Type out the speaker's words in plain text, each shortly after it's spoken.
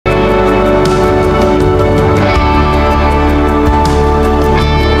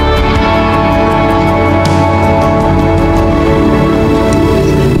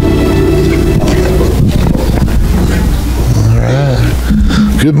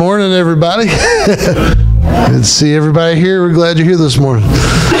Good morning, everybody. Good to see everybody here. We're glad you're here this morning.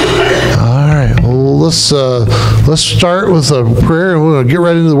 All right. Well, let's start with a prayer, and we're going to get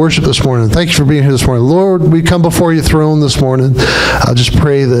right into the worship this morning. Thank you for being here this morning. Lord, we come before your throne this morning. I just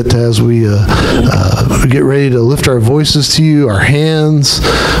pray that as we get ready to lift our voices to you, our hands,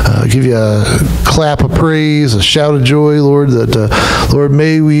 give you a clap of praise, a shout of joy, Lord, that, Lord,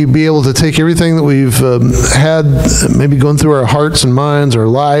 may we be able to take everything that we've had, maybe going through our hearts and minds, our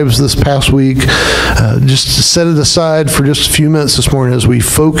lives this past week, just to set it aside for just a few minutes this morning as we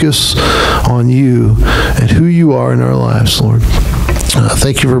focus on you and who you are in our lives, Lord.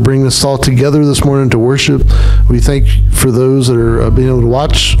 Thank you for bringing us all together this morning to worship. We thank you for those that are being able to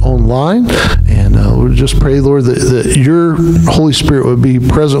watch online. And we just pray, Lord, that your Holy Spirit would be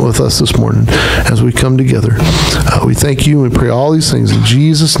present with us this morning as we come together. We thank you and we pray all these things in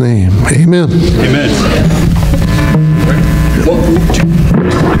Jesus' name. Amen. Amen. Forever.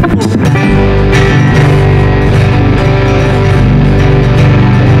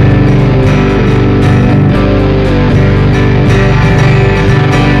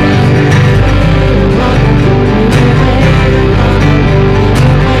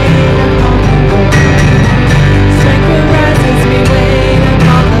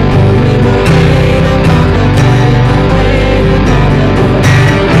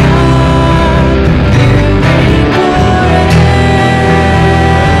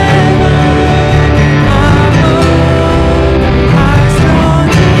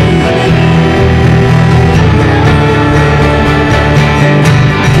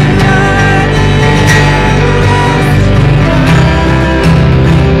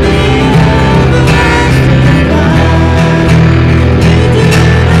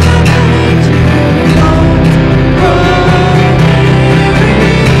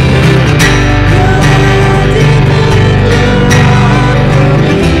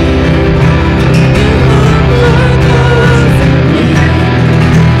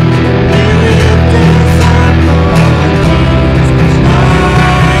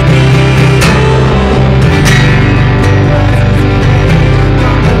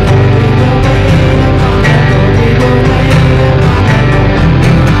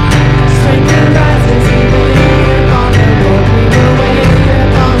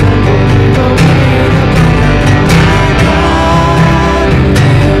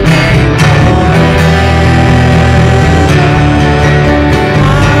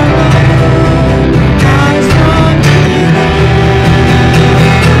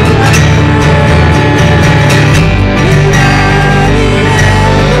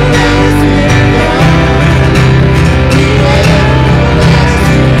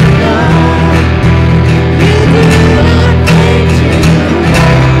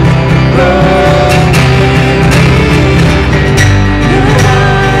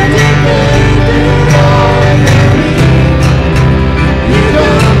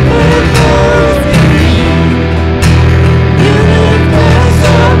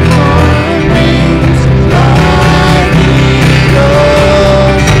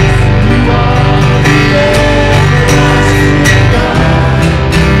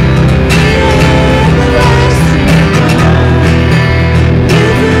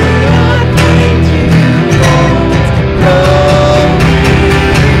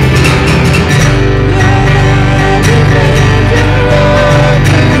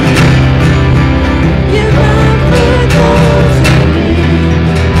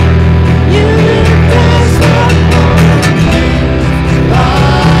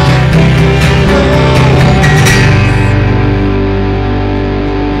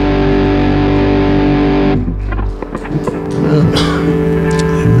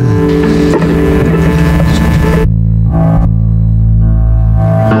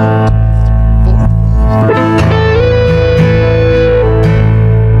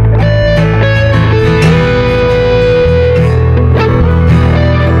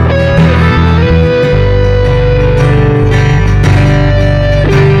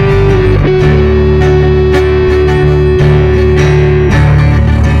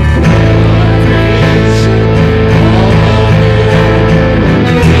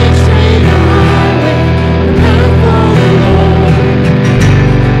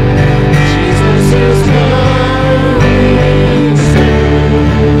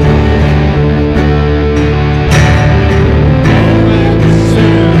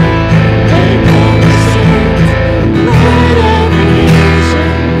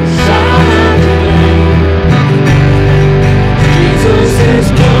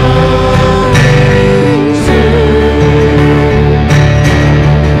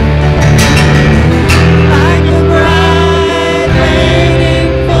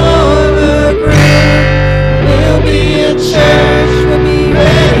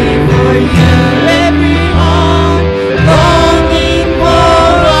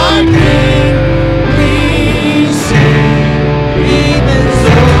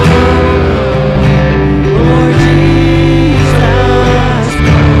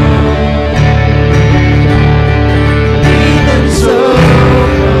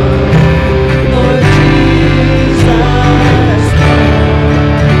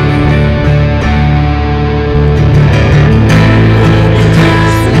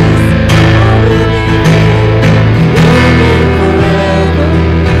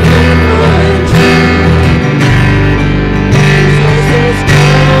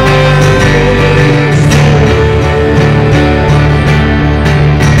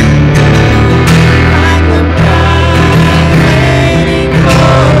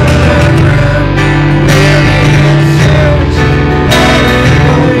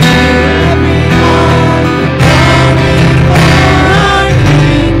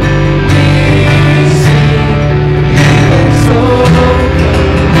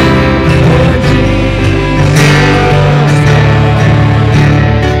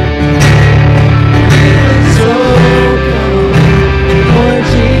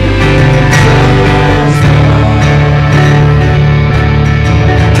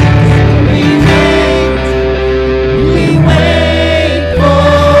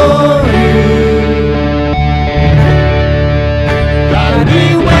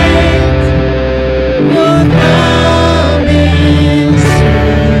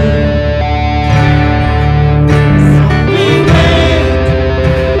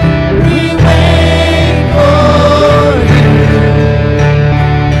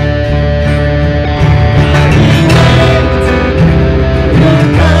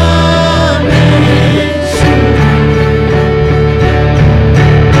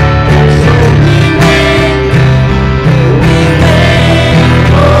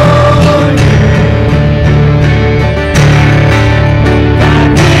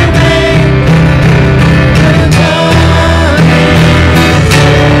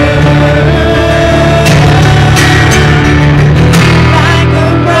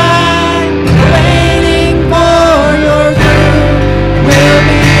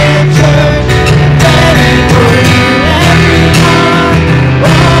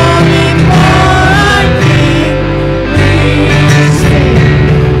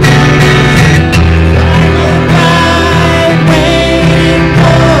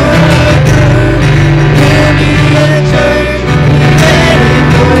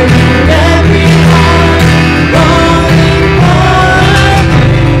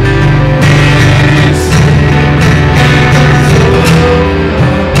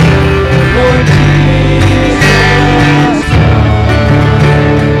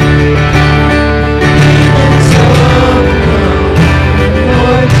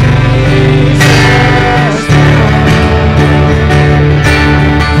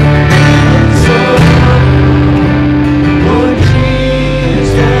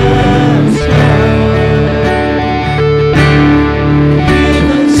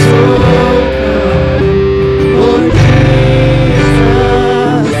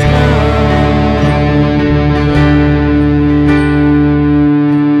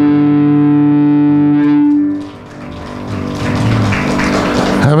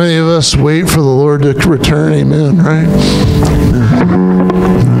 us wait for the Lord to return. Amen, right?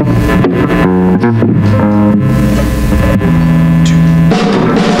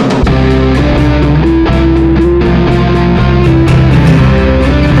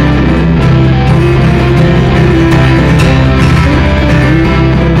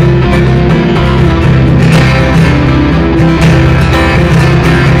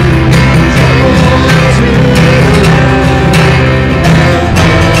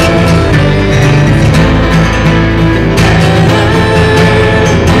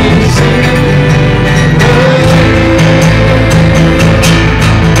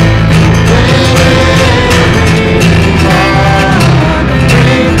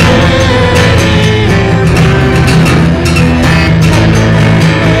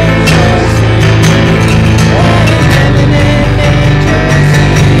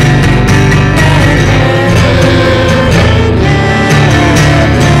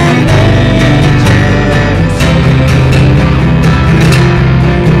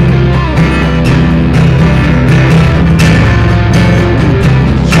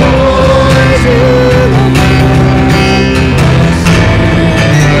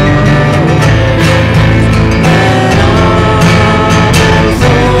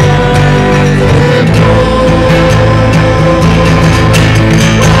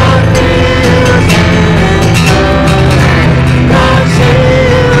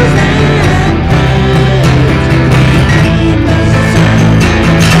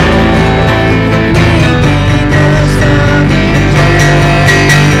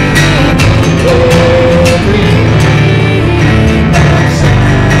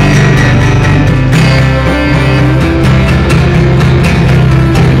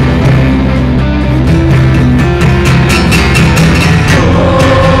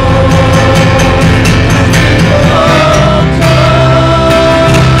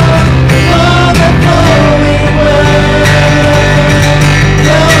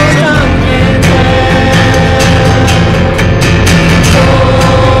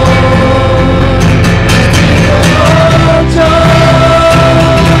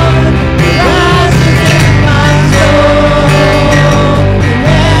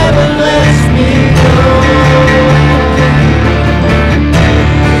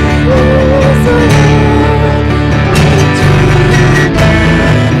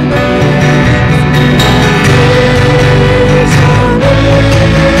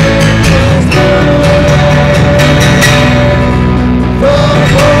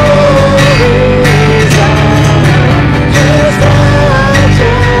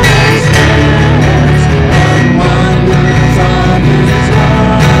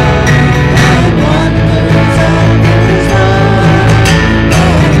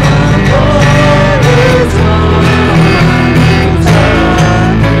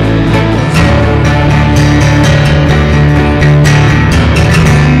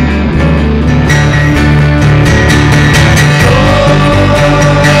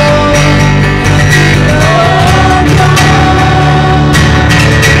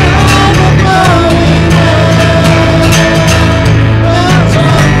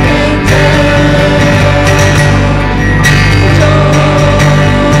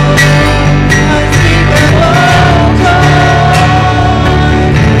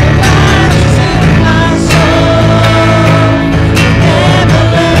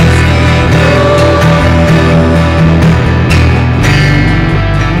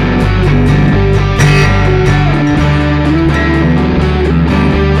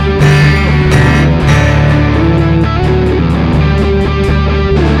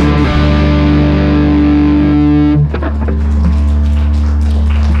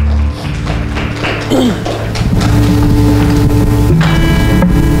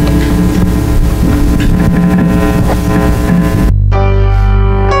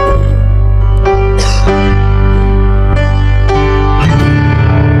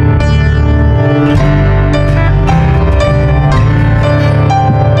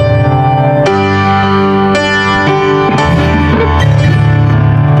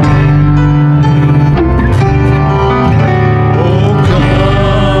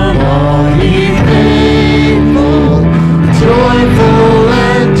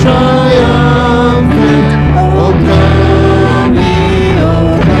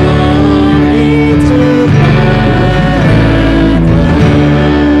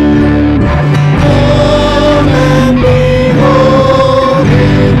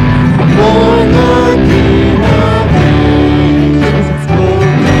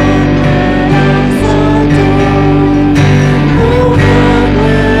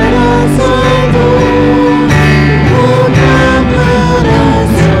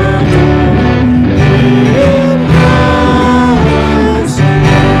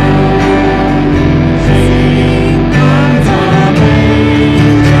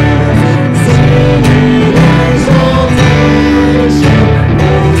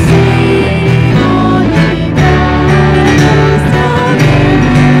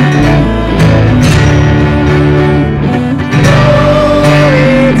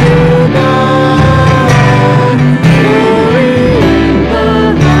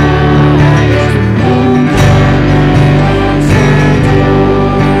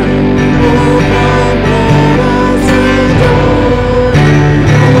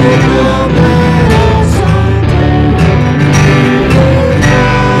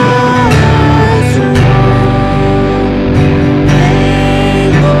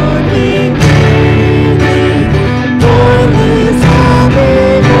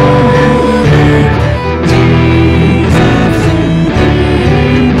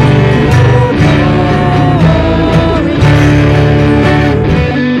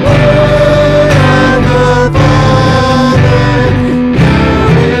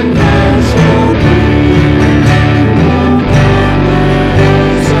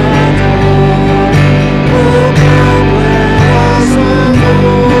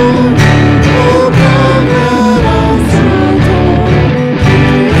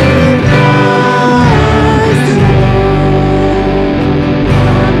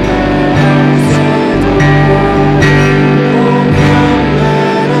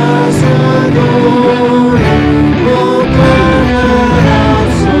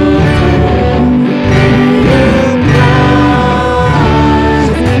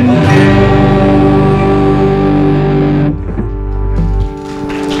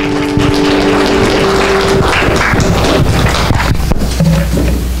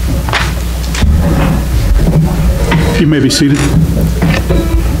 You may be seated.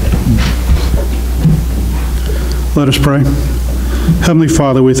 Let us pray. Heavenly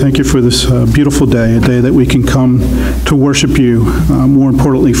Father, we thank you for this beautiful day, a day that we can come to worship you. More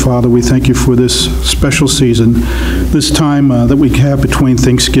importantly, Father, we thank you for this special season, this time that we have between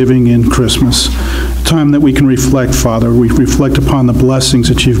Thanksgiving and Christmas, a time that we can reflect, Father. We reflect upon the blessings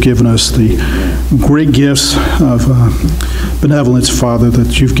that you've given us, the great gifts of benevolence, Father,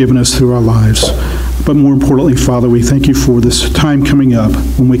 that you've given us through our lives. But more importantly, Father, we thank you for this time coming up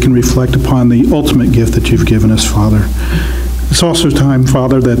when we can reflect upon the ultimate gift that you've given us, Father. It's also a time,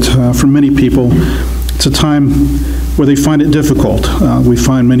 Father, that for many people, it's a time where they find it difficult. We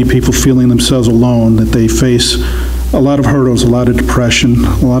find many people feeling themselves alone, that they face a lot of hurdles, a lot of depression,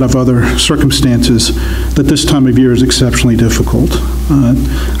 a lot of other circumstances, that this time of year is exceptionally difficult.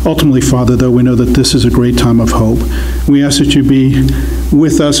 Ultimately, Father, though, we know that this is a great time of hope. We ask that you be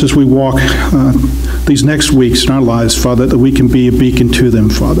with us as we walk these next weeks in our lives, Father, that we can be a beacon to them,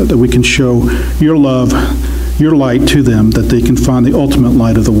 Father, that we can show your love, your light to them, that they can find the ultimate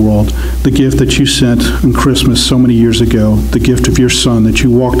light of the world, the gift that you sent on Christmas so many years ago, the gift of your Son, that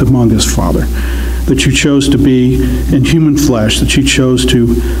you walked among us, Father, that you chose to be in human flesh, that you chose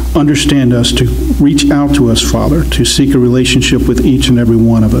to understand us, to reach out to us, Father, to seek a relationship with each and every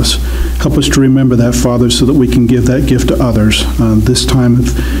one of us. Help us to remember that, Father, so that we can give that gift to others. This time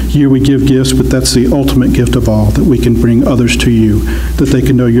of year we give gifts, but that's the ultimate gift of all, that we can bring others to you, that they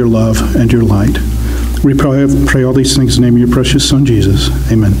can know your love and your light. We pray all these things in the name of your precious Son, Jesus.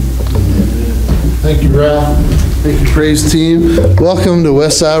 Amen. Thank you, Ralph. Thank you, praise team. Welcome to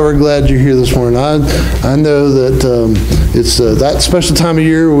Westside. We're glad you're here this morning. I know that it's that special time of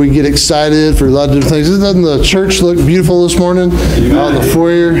year where we get excited for a lot of different things. Doesn't the church look beautiful this morning out in the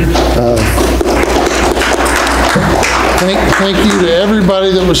foyer? Thank you to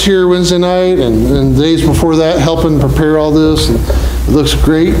everybody that was here Wednesday night and the days before that helping prepare all this. And it looks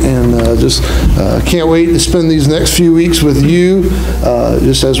great, and just can't wait to spend these next few weeks with you,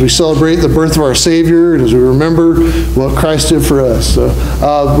 just as we celebrate the birth of our Savior and as we remember what Christ did for us. So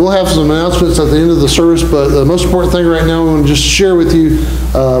we'll have some announcements at the end of the service, but the most important thing right now, I want to just share with you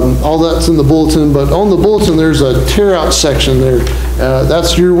all that's in the bulletin. But on the bulletin, there's a tear-out section there.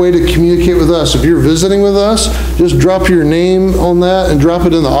 That's your way to communicate with us. If you're visiting with us, just drop your name on that and drop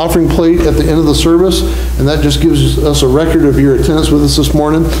it in the offering plate at the end of the service, and that just gives us a record of your attendance with us this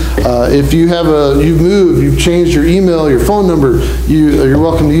morning. If you have you've moved, you've changed your email, your phone number, you're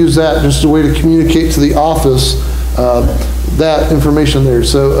welcome to use that just a way to communicate to the office that information there.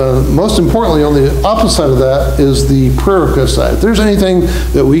 So most importantly, on the opposite side of that is the prayer request side. If there's anything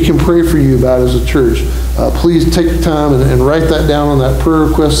that we can pray for you about as a church, please take the time and write that down on that prayer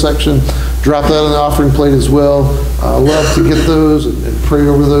request section. Drop that on the offering plate as well. I love to get those and pray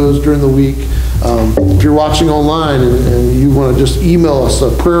over those during the week. If you're watching online and you want to just email us a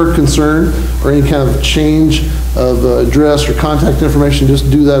prayer concern or any kind of change of address or contact information,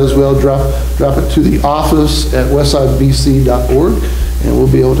 just do that as well. Drop it to the office at westsidebc.org, and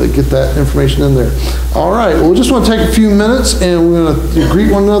we'll be able to get that information in there. All right, well, we just want to take a few minutes, and we're going to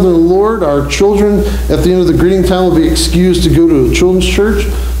greet one another in the Lord. Our children, at the end of the greeting time, will be excused to go to a children's church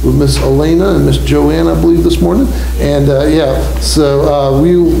with Miss Elena and Miss Joanne, I believe, this morning. And so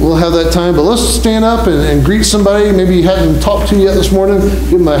we will have that time. But let's stand up and greet somebody maybe you hadn't talked to yet this morning.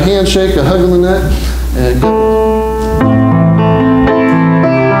 Give them a handshake, a hug on the neck, and go.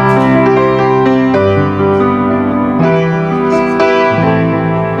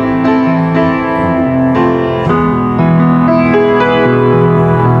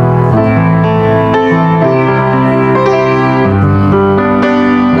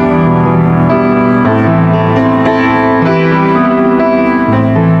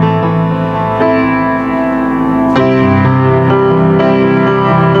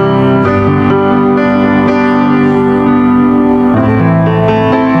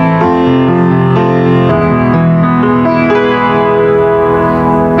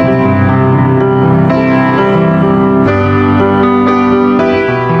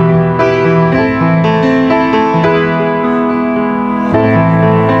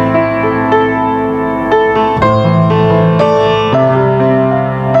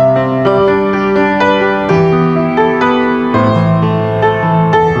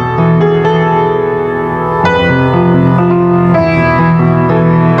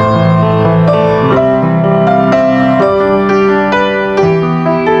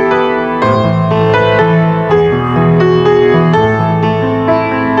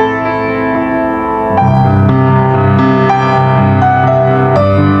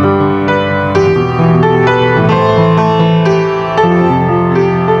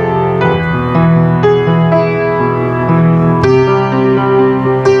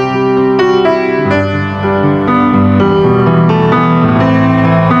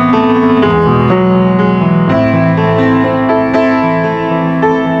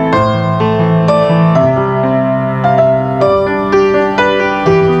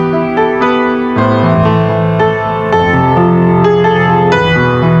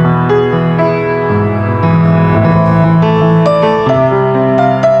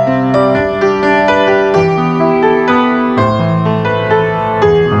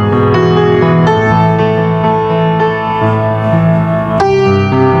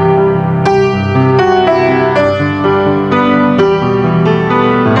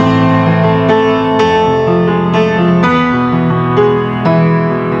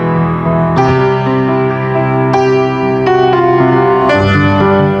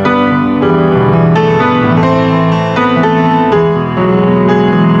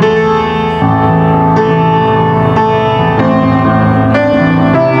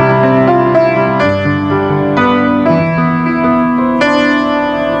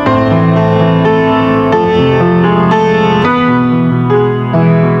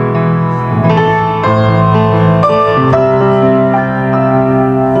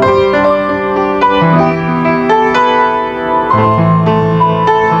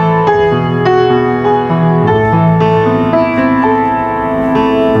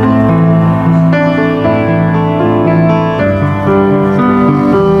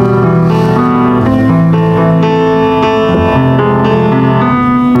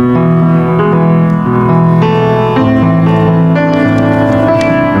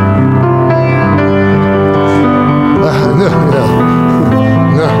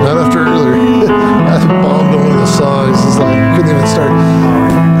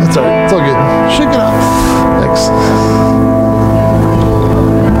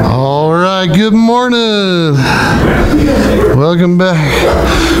 good morning. Welcome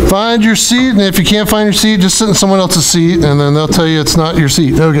back. Find your seat, and if you can't find your seat, just sit in someone else's seat, and then they'll tell you it's not your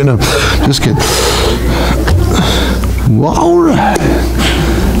seat. Okay, no, just kidding. Well, all right.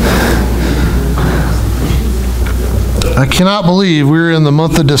 I cannot believe we're in the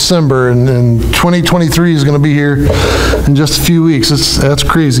month of December, and 2023 is going to be here in just a few weeks. That's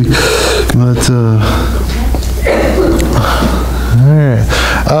crazy. But, all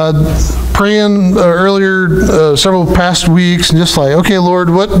right. Praying earlier, several past weeks, and just like, okay, Lord,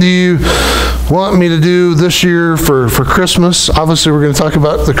 what do you want me to do this year for Christmas? Obviously, we're going to talk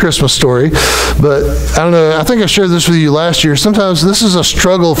about the Christmas story, but I don't know, I think I shared this with you last year. Sometimes this is a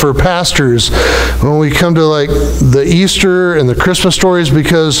struggle for pastors when we come to like the Easter and the Christmas stories,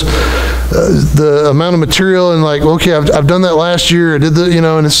 because the amount of material and like, okay, I've done that last year, I did the,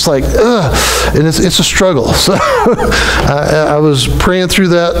 and it's like, and it's a struggle. So I was praying through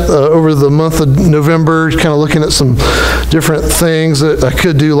that over the month of November, kind of looking at some different things that I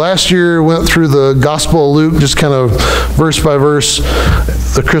could do. Last year, went through the Gospel of Luke, just kind of verse by verse,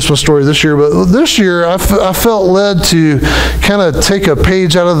 the Christmas story this year. But this year, I felt led to kind of take a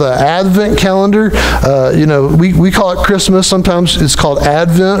page out of the Advent calendar. We call it Christmas. Sometimes it's called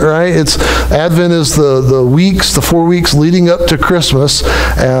Advent, right? Advent is the weeks, the 4 weeks leading up to Christmas.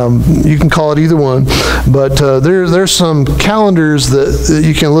 You can call it either one. But there's some calendars that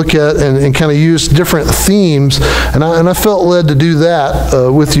you can look at and kind of use different themes. And I felt led to do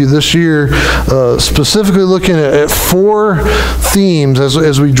that with you this year, specifically looking at 4 themes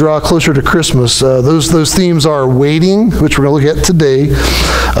as we draw closer to Christmas. Those themes are waiting, which we're going to look at today,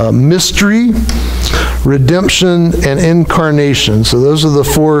 mystery, redemption, and incarnation. So those are the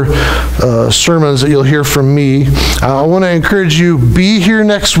 4 sermons that you'll hear from me. I want to encourage you, be here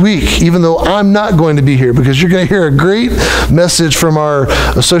next week, even though I'm not going to be here, because you're going to hear a great message from our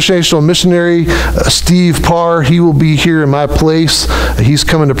associational missionary, Steve Parr. He will be here in my place. He's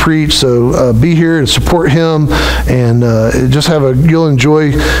coming to preach, so be here and support him, and you'll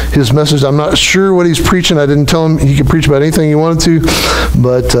enjoy his message. I'm not sure what he's preaching. I didn't tell him he could preach about anything he wanted to,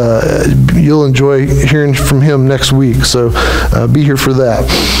 but you'll enjoy hearing from him next week, so be here for that.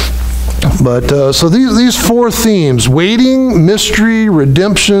 But so these 4 themes: waiting, mystery,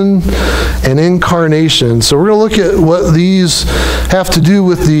 redemption, and incarnation. So we're going to look at what these have to do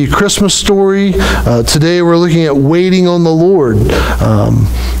with the Christmas story. Today we're looking at waiting on the Lord.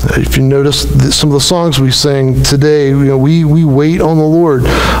 If you notice some of the songs we sang today, we wait on the Lord.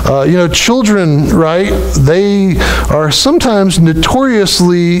 Children, right? They are sometimes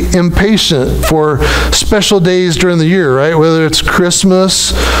notoriously impatient for special days during the year, right? Whether it's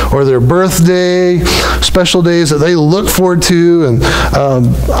Christmas or their birthday, special days that they look forward to. And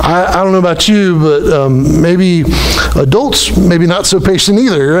I don't know about you, but maybe adults, maybe not so patient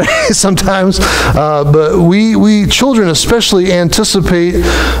either, right? Sometimes. But we children especially anticipate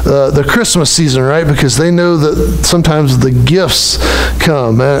the Christmas season, right? Because they know that sometimes the gifts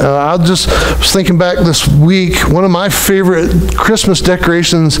come. And I was thinking back this week, one of my favorite Christmas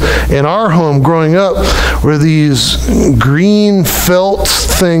decorations in our home growing up were these green felt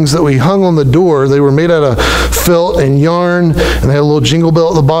things that we hung on the door. They were made out of felt and yarn, and they had a little jingle bell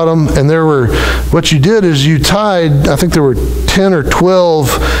at the bottom. And what you did is you tied, I think there were 10 or 12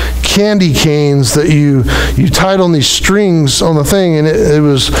 candy canes that you tied on these strings on the thing, and it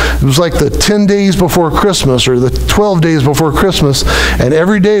was like the 10 days before Christmas or the 12 days before Christmas, and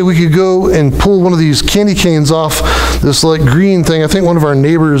every day we could go and pull one of these candy canes off this like green thing. I think one of our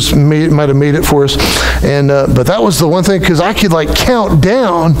neighbors might have made it for us, and but that was the one thing, because I could like count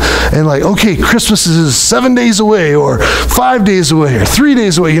down and like, okay, Christmas is 7 days away or 5 days away or 3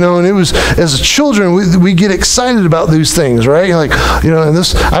 days away, and it was, as children, we get excited about these things, right? Like, and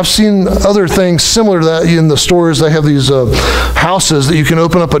this, I've seen other things similar to that in the stores. They have these houses that you can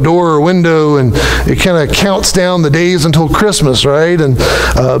open up a door or window, and it kind of counts down the days until Christmas, right? And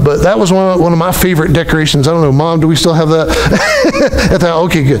but that was one of my favorite decorations. I don't know, Mom, do we still have that?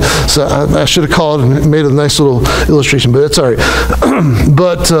 Okay, good. So I should have called and made a nice little illustration, but it's all right.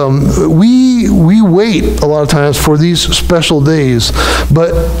 But we wait a lot of times for these special days,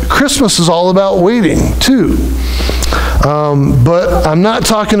 but Christmas is all about waiting too. But I'm not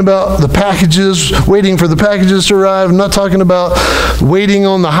talking about the packages, waiting for the packages to arrive. I'm not talking about waiting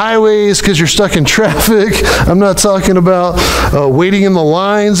on the highways because you're stuck in traffic. I'm not talking about waiting in the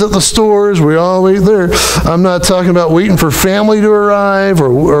lines at the stores. We all wait there. I'm not talking about waiting for family to arrive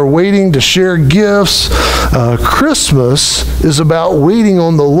or waiting to share gifts. Christmas is about waiting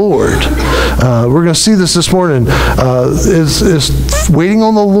on the Lord. We're going to see this morning. Is waiting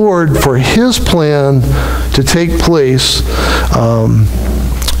on the Lord for His plan to take place.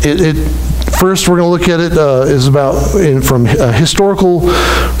 First, we're going to look at it is from a historical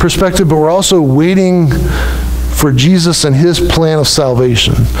perspective, but we're also waiting for Jesus and his plan of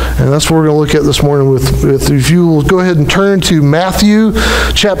salvation. And that's what we're going to look at this morning with if you will go ahead and turn to Matthew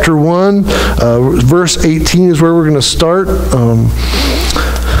chapter 1, verse 18 is where we're going to start.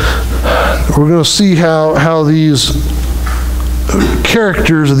 We're going to see how these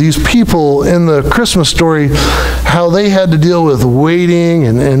characters of these people in the Christmas story, how they had to deal with waiting,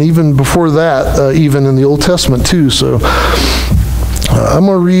 and even before that, even in the Old Testament too. So I'm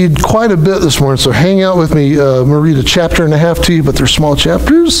going to read quite a bit this morning, so hang out with me. I'm going to read a chapter and a half to you, but they're small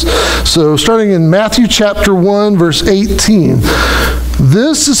chapters. So starting in Matthew chapter 1, verse 18.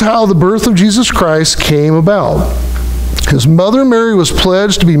 This is how the birth of Jesus Christ came about. His mother Mary was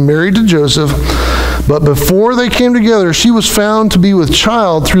pledged to be married to Joseph, but before they came together, she was found to be with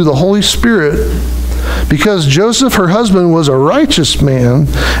child through the Holy Spirit. Because Joseph, her husband, was a righteous man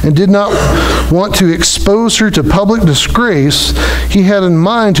and did not want to expose her to public disgrace, he had in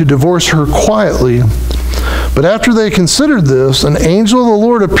mind to divorce her quietly. But after they considered this, an angel of the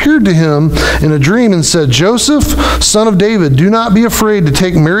Lord appeared to him in a dream and said, Joseph, son of David, do not be afraid to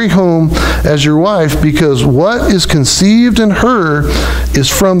take Mary home as your wife, because what is conceived in her is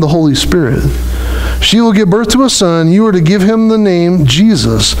from the Holy Spirit. She will give birth to a son. You are to give him the name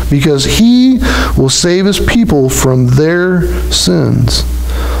Jesus, because he will save his people from their sins.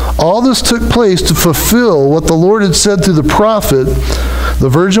 All this took place to fulfill what the Lord had said through the prophet. The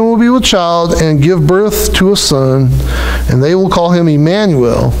virgin will be with child and give birth to a son, and they will call him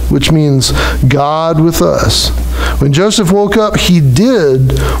Emmanuel, which means God with us. When Joseph woke up, he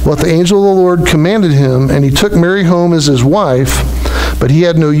did what the angel of the Lord commanded him, and he took Mary home as his wife, but he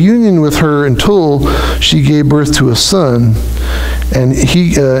had no union with her until she gave birth to a son, and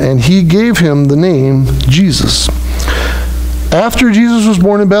he gave him the name Jesus. After Jesus was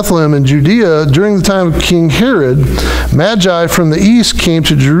born in Bethlehem in Judea, during the time of King Herod, Magi from the east came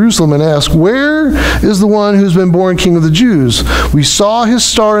to Jerusalem and asked, Where is the one who's been born King of the Jews? We saw his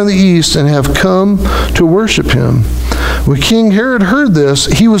star in the east and have come to worship him. When King Herod heard this,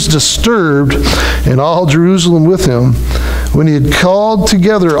 he was disturbed, and all Jerusalem with him. When he had called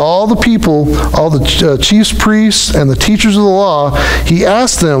together all the people, all the chief priests and the teachers of the law, he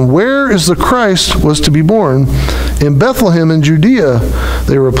asked them, Where is the Christ was to be born? In Bethlehem in Judea,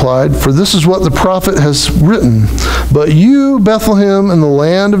 they replied, for this is what the prophet has written. But you, Bethlehem, in the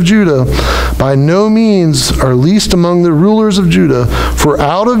land of Judah, by no means are least among the rulers of Judah, for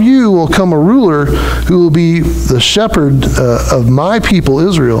out of you will come a ruler who will be the shepherd of my people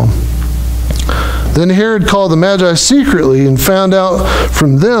Israel. Then Herod called the Magi secretly and found out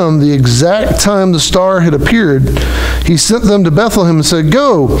from them the exact time the star had appeared. He sent them to Bethlehem and said,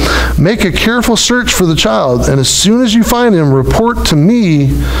 Go, make a careful search for the child, and as soon as you find him, report to me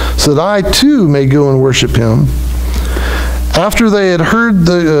so that I too may go and worship him. After they heard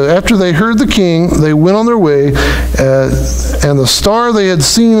the king, they went on their way, and the star they had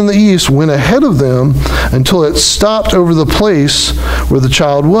seen in the east went ahead of them until it stopped over the place where the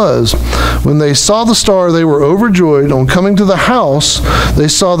child was. When they saw the star, they were overjoyed. On coming to the house, they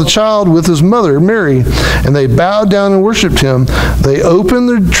saw the child with his mother, Mary, and they bowed down and worshipped him. They opened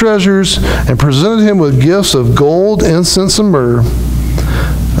their treasures and presented him with gifts of gold, incense, and myrrh.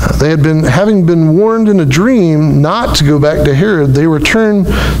 Having been warned in a dream not to go back to Herod, they returned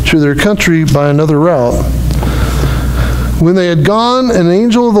to their country by another route. When they had gone, an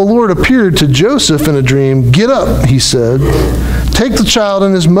angel of the Lord appeared to Joseph in a dream. Get up, he said. Take the child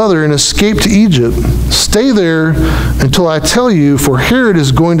and his mother and escape to Egypt. Stay there until I tell you, for Herod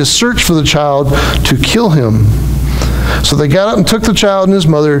is going to search for the child to kill him. So they got up and took the child and his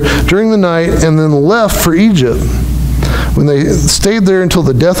mother during the night and then left for Egypt. When they stayed there until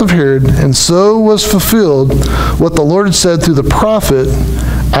the death of Herod, and so was fulfilled what the Lord had said through the prophet,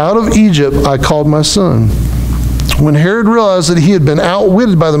 out of Egypt I called my son. When Herod realized that he had been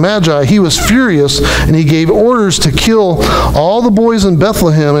outwitted by the Magi, he was furious, and he gave orders to kill all the boys in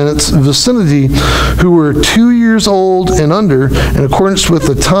Bethlehem and its vicinity who were 2 years old and under, in accordance with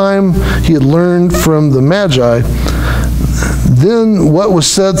the time he had learned from the Magi. Then what was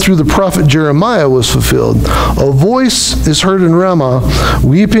said through the prophet Jeremiah was fulfilled. A voice is heard in Ramah,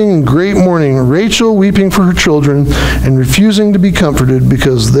 weeping in great mourning, Rachel weeping for her children and refusing to be comforted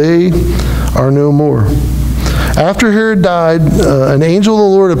because they are no more. After Herod died, an angel of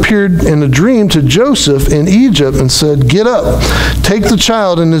the Lord appeared in a dream to Joseph in Egypt and said, Get up, take the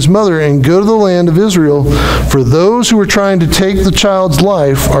child and his mother and go to the land of Israel, for those who were trying to take the child's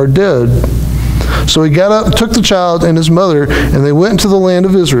life are dead. So he got up, took the child and his mother, and they went into the land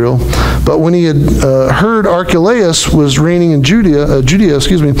of Israel. But when he had heard Archelaus was reigning in Judea,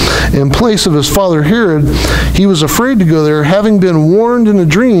 in place of his father Herod, he was afraid to go there. Having been warned in a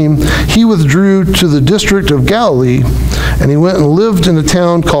dream, he withdrew to the district of Galilee, and he went and lived in a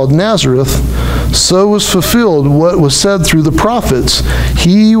town called Nazareth. So was fulfilled what was said through the prophets,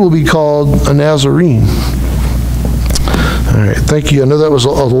 he will be called a Nazarene. All right, thank you. I know that was a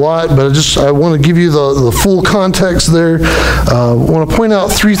lot, but I want to give you the full context there. I want to point out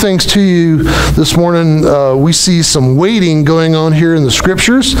three things to you this morning. We see some waiting going on here in the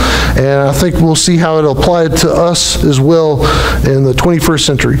Scriptures, and I think we'll see how it'll apply to us as well in the 21st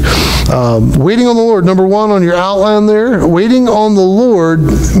century. Waiting on the Lord, number one on your outline there. Waiting on the Lord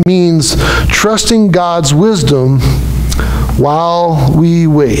means trusting God's wisdom while we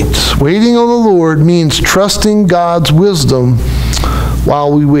wait. Waiting on the Lord means trusting God's wisdom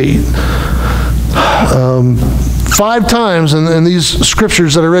while we wait. 5 times in these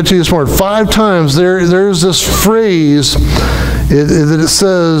scriptures that I read to you this morning, 5 times there's this phrase that it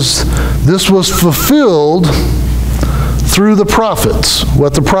says, this was fulfilled through the prophets,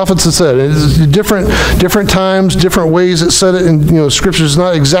 what the prophets had said. It's different times, different ways it said it in Scripture is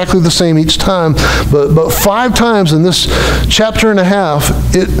not exactly the same each time, but 5 times in this chapter and a half,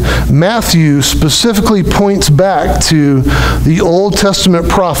 Matthew specifically points back to the Old Testament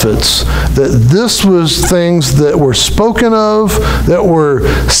prophets, that this was things that were spoken of, that were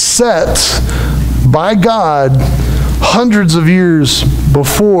set by God hundreds of years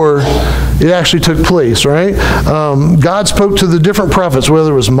before it actually took place, right? God spoke to the different prophets,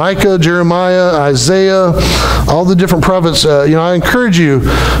 whether it was Micah, Jeremiah, Isaiah, all the different prophets. I encourage you,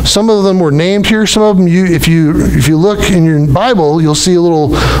 some of them were named here. Some of them, if you look in your Bible, you'll see a little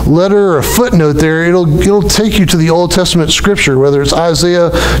letter or a footnote there. It'll take you to the Old Testament Scripture, whether it's Isaiah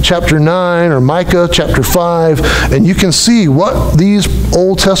chapter 9 or Micah chapter 5, and you can see what these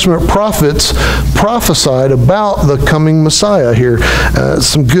Old Testament prophets prophesied about the coming Messiah here.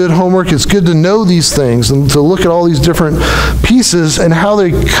 Some good homework. It's good to know these things and to look at all these different pieces and how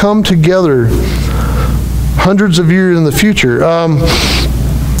they come together hundreds of years in the future.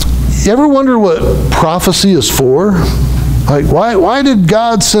 You ever wonder what prophecy is for? Like, why did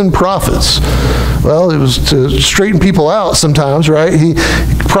God send prophets? Well, it was to straighten people out sometimes, right?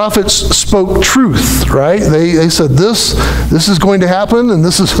 Prophets spoke truth, right? They said, this is going to happen, and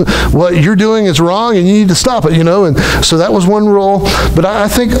this is what you're doing is wrong, and you need to stop it, And so that was one role. But I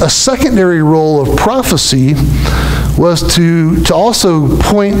think a secondary role of prophecy was to also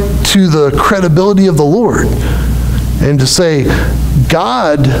point to the credibility of the Lord and to say,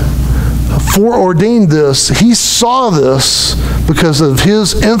 God foreordained this. He saw this because of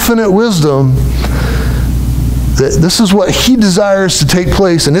His infinite wisdom, that this is what He desires to take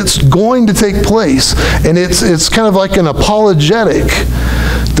place, and it's going to take place. And it's kind of like an apologetic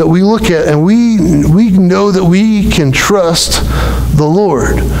that we look at, and we know that we can trust the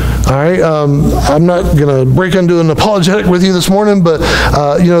Lord. All right, I'm not going to break into an apologetic with you this morning, but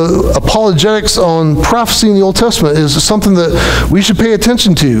apologetics on prophecy in the Old Testament is something that we should pay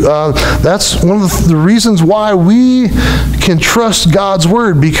attention to. That's one of the reasons why we can trust God's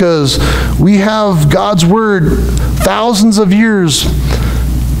Word, because we have God's Word thousands of years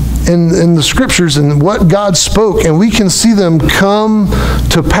in the Scriptures and what God spoke, and we can see them come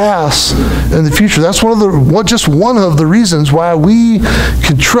to pass in the future. That's just one of the reasons why we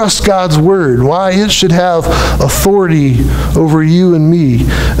can trust God's Word, why it should have authority over you and me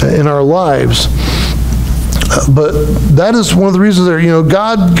in our lives. But that is one of the reasons there.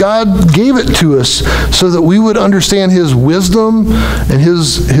 God gave it to us so that we would understand His wisdom and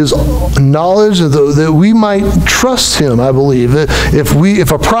His knowledge, that we might trust Him. I believe that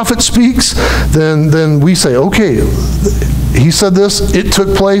if a prophet speaks, then we say, okay, he said this, it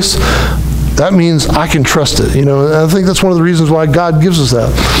took place. That means I can trust it. I think that's one of the reasons why God gives us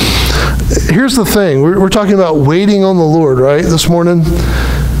that. Here's the thing: we're talking about waiting on the Lord, right? This morning.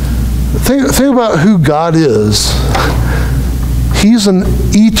 Think about who God is. He's an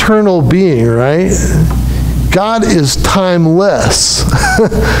eternal being, right? God is timeless,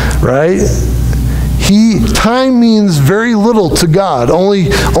 right? Time means very little to God, only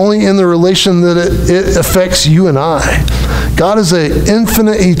in the relation that it affects you and I. God is an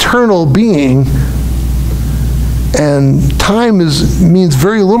infinite, eternal being, and time means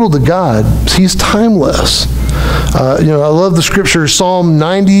very little to God. He's timeless. I love the scripture. Psalm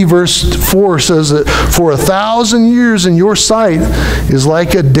 90 verse 4 says that for 1,000 years in your sight is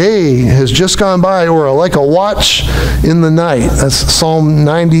like a day has just gone by, or like a watch in the night. That's Psalm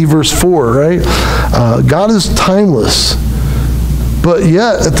 90 verse 4, right? God is timeless. But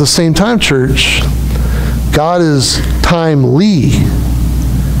yet, at the same time, church, God is timely.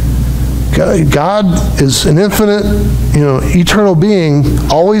 God is an infinite, eternal being,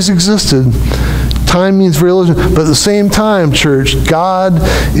 always existed. Time means realism, but at the same time, church, God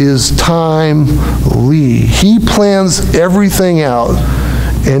is timely. He plans everything out,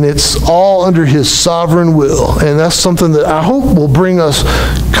 and it's all under His sovereign will. And that's something that I hope will bring us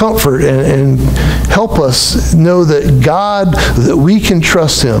comfort and help us know that that we can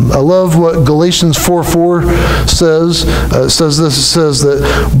trust Him. I love what Galatians 4:4 says. It says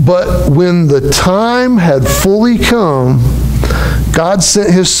that, but when the time had fully come, God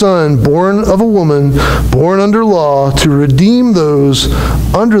sent His Son, born of a woman, born under law, to redeem those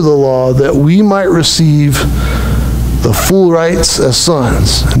under the law, that we might receive the full rights as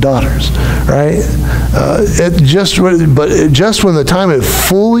sons and daughters, right? Just when the time had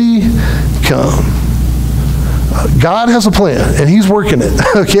fully come, God has a plan, and He's working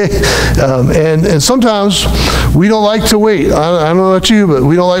it, okay? And sometimes we don't like to wait. I don't know about you, but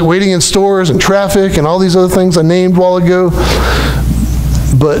we don't like waiting in stores and traffic and all these other things I named a while ago.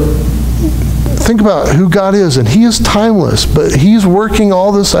 But think about who God is, and He is timeless, but He's working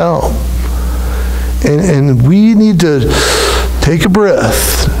all this out. And we need to take a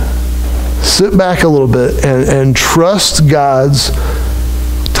breath, sit back a little bit, and trust God's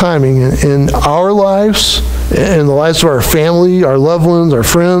timing in our lives, in the lives of our family, our loved ones, our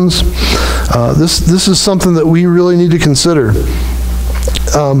friends. This is something that we really need to consider.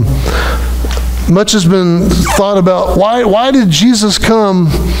 Much has been thought about why did Jesus come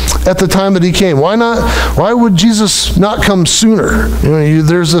at the time that He came? Why would Jesus not come sooner?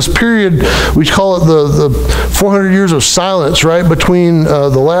 There's this period, we call it the 400 years of silence, right, between the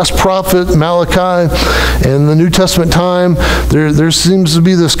last prophet, Malachi, and the New Testament time. There seems to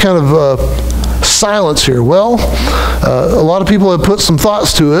be this kind of silence here. Well, a lot of people have put some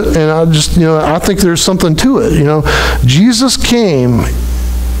thoughts to it, and I think there's something to it. Jesus came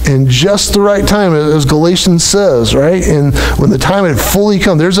in just the right time, as Galatians says, right? And when the time had fully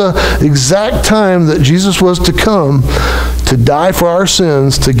come, there's an exact time that Jesus was to come to die for our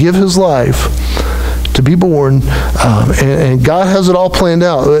sins, to give His life, to be born, and God has it all planned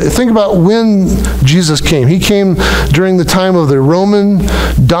out. Think about when Jesus came. He came during the time of the Roman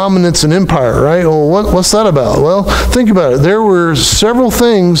dominance and empire, right? Well, what's that about? Well, think about it. There were several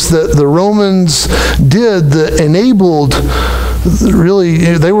things that the Romans did that enabled, really,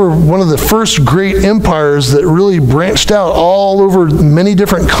 they were one of the first great empires that really branched out all over many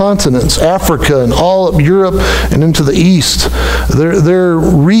different continents, Africa and all of Europe and into the East. Their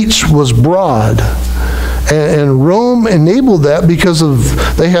reach was broad. And Rome enabled that because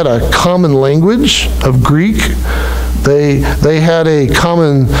they had a common language of Greek. They had a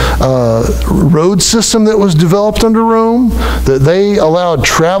common road system that was developed under Rome, that they allowed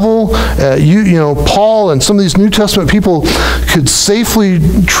travel. Paul and some of these New Testament people could safely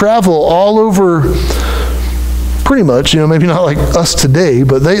travel all over, pretty much, maybe not like us today,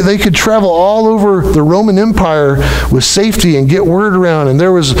 but they could travel all over the Roman Empire with safety and get word around. And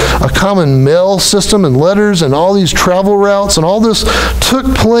there was a common mail system and letters and all these travel routes, and all this took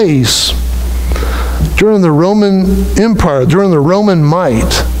place during the Roman Empire, during the Roman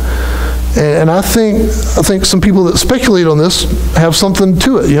might. And I think some people that speculate on this have something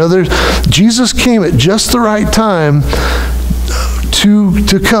to it. Jesus came at just the right time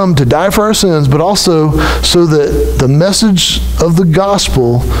to come to die for our sins, but also so that the message of the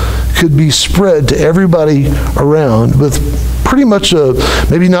gospel could be spread to everybody around with pretty much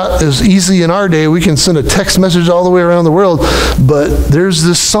maybe not as easy in our day. We can send a text message all the way around the world, but there's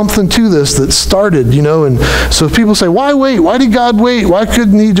this something to this that started, and so if people say, why wait? Why did God wait? Why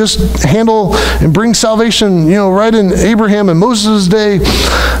couldn't He just handle and bring salvation, right in Abraham and Moses' day?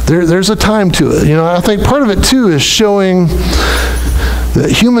 There's a time to it. I think part of it too is showing that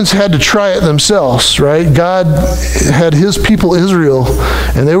humans had to try it themselves, right? God had His people Israel,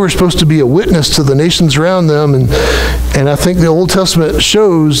 and they were supposed to be a witness to the nations around them, and I think the Old Testament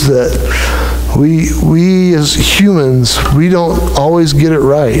shows that we as humans, we don't always get it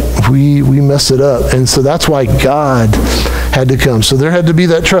right. We mess it up, and so that's why God had to come. So there had to be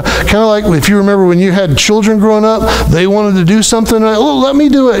that try. Kind of like if you remember when you had children growing up, they wanted to do something, let me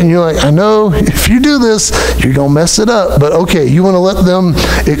do it. And you're like, I know if you do this, you're going to mess it up. But okay, you want to let them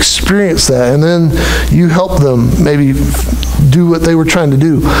experience that, and then you help them maybe do what they were trying to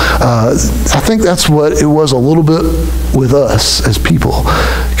do. I think that's what it was a little bit with us as people.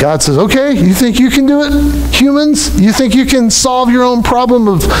 God says, okay, you think you can do it, humans? You think you can solve your own problem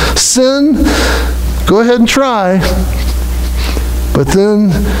of sin? Go ahead and try. But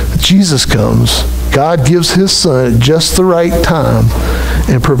then Jesus comes, God gives his son at just the right time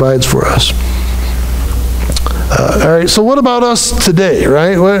and provides for us. All right, so what about us today,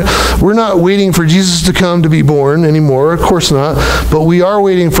 right? We're not waiting for Jesus to come to be born anymore, of course not, but we are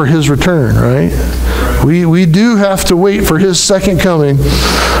waiting for his return, right? We do have to wait for his second coming.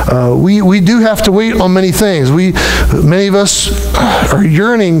 We do have to wait on many things. Many of us are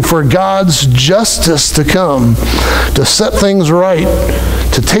yearning for God's justice to come, to set things right,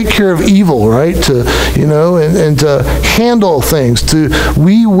 to take care of evil, right? To, and to handle things.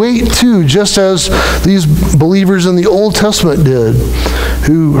 We wait too, just as these believers in the Old Testament did,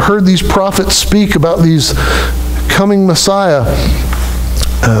 who heard these prophets speak about these coming Messiah.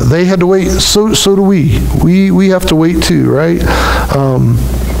 They had to wait. So do we. We have to wait too, right?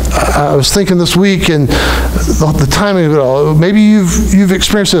 I was thinking this week, and the timing of it all. Maybe you've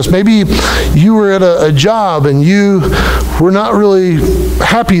experienced this. Maybe you were at a job and you were not really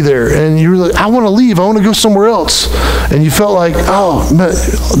happy there, and you were like, I want to leave. I want to go somewhere else. And you felt like, oh, man,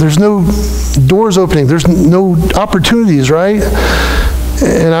 there's no doors opening. There's no opportunities, right?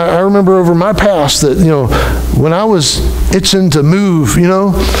 And I remember over my past that, when I was itching to move,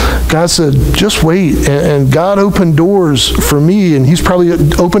 God said, just wait. And God opened doors for me, and he's probably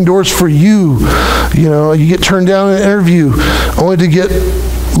opened doors for you. You get turned down in an interview only to get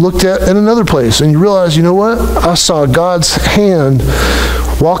looked at in another place. And you realize, you know what? I saw God's hand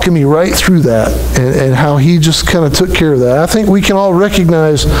walking me right through that, and how he just kind of took care of that. I think we can all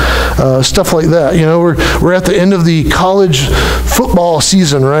recognize stuff like that. We're at the end of the college football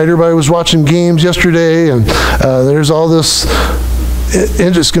season, right? Everybody was watching games yesterday, and there's all this.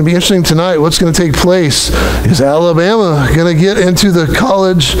 It's going to be interesting tonight. What's going to take place? Is Alabama going to get into the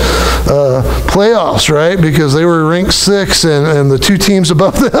college playoffs, right? Because they were ranked 6, and the two teams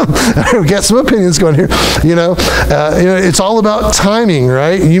above them. I've got some opinions going here. It's all about timing,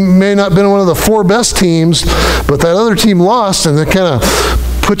 right? You may not have been one of the 4 best teams, but that other team lost, and it kind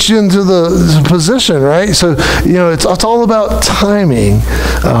of put you into the position, right? So it's all about timing.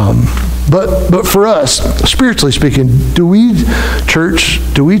 But for us, spiritually speaking, do we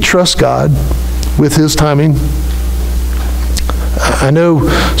trust God with his timing? I know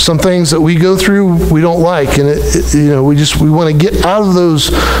some things that we go through we don't like, and we want to get out of those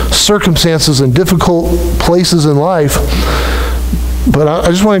circumstances and difficult places in life. But I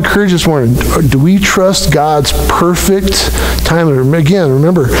just want to encourage this morning, do we trust God's perfect timing? Again,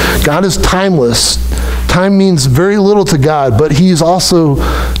 remember, God is timeless. Time means very little to God, but he is also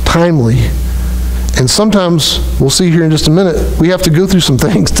timely. And sometimes, we'll see here in just a minute, we have to go through some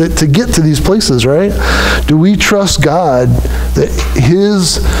things to get to these places, right? Do we trust God that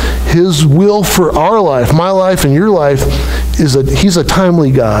his will for our life, my life and your life, he's a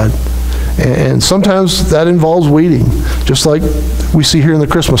timely God? And sometimes that involves waiting, just like we see here in the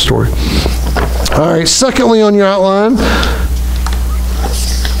Christmas story. All right, secondly on your outline,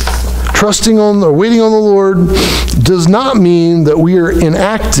 trusting on or waiting on the Lord does not mean that we are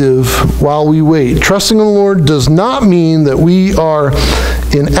inactive while we wait. Trusting on the Lord does not mean that we are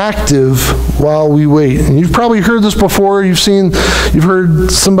inactive while we wait. And you've probably heard this before. You've heard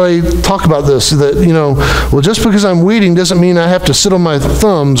somebody talk about this, that, well, just because I'm waiting doesn't mean I have to sit on my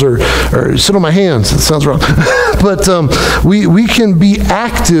thumbs or sit on my hands. That sounds wrong. But we can be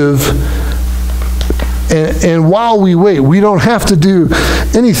active. And while we wait, we don't have to do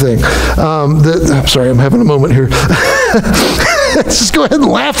anything. I'm sorry, I'm having a moment here. Just go ahead and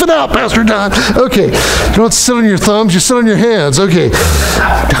laugh it out, Pastor Don. Okay, you don't sit on your thumbs, you sit on your hands. Okay.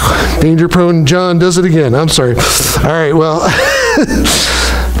 Danger-prone John does it again. I'm sorry. All right, well,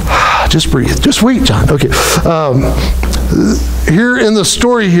 just breathe. Just wait, John. Okay. Here in the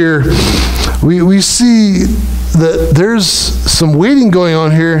story here, we see that there's some waiting going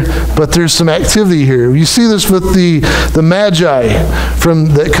on here, but there's some activity here. You see this with the Magi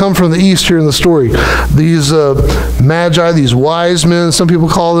that come from the east here in the story. These Magi, these wise men, some people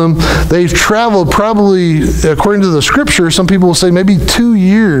call them, they've traveled probably, according to the scripture, some people will say maybe 2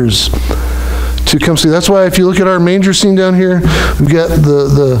 years to come see. That's why if you look at our manger scene down here, we've got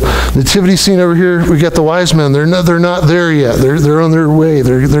the nativity scene over here. We've got the wise men. They're not there yet. They're on their way.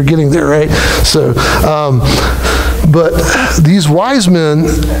 They're getting there, right? So, but these wise men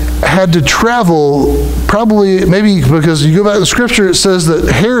had to travel probably, maybe because you go back to the scripture, it says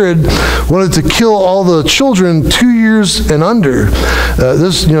that Herod wanted to kill all the children 2 years and under.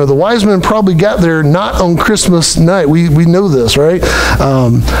 The wise men probably got there not on Christmas night. We know this, right?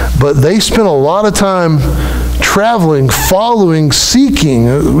 But they spent a lot of time traveling, following,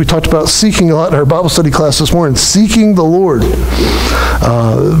 seeking. We talked about seeking a lot in our Bible study class this morning, seeking the Lord.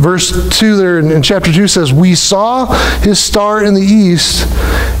 Verse 2 there in chapter 2 says, "We saw his star in the east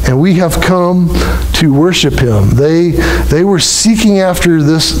and we have come to worship him. They were seeking after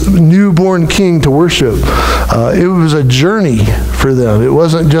this newborn king to worship. It was a journey for them. It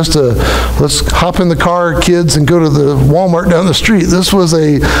wasn't just let's hop in the car, kids, and go to the Walmart down the street. This was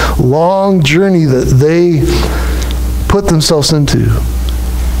a long journey that they put themselves into.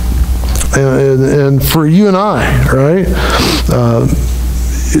 And for you and I, right?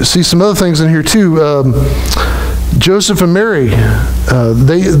 See some other things in here too. Joseph and Mary,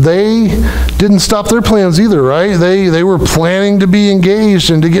 they didn't stop their plans either, right? They were planning to be engaged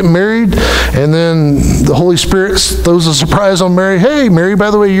and to get married, and then the Holy Spirit throws a surprise on Mary. Hey, Mary,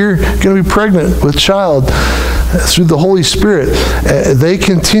 by the way, you're going to be pregnant with child through the Holy Spirit. They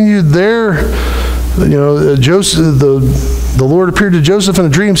continued their, Joseph, the Lord appeared to Joseph in a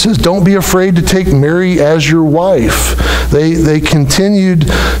dream, says, don't be afraid to take Mary as your wife. They continued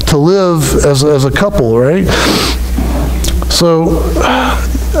to live as a couple, right? So,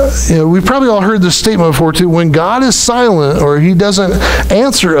 we've probably all heard this statement before too. When God is silent or he doesn't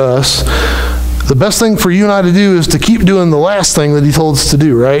answer us, the best thing for you and I to do is to keep doing the last thing that he told us to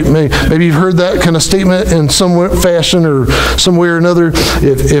do, right? Maybe you've heard that kind of statement in some fashion or some way or another.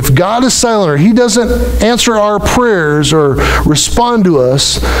 If God is silent or he doesn't answer our prayers or respond to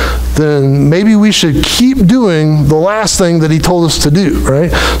us, then maybe we should keep doing the last thing that he told us to do,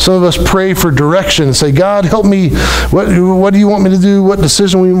 right? Some of us pray for direction and say, God, help me. What do you want me to do? What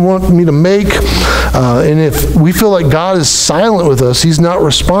decision you want me to make? And if we feel like God is silent with us, he's not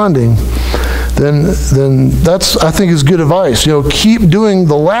responding, then that's, I think, is good advice. Keep doing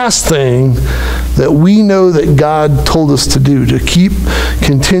the last thing that we know that God told us to do, to keep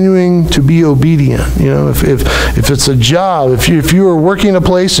continuing to be obedient. If it's a job, if you are working a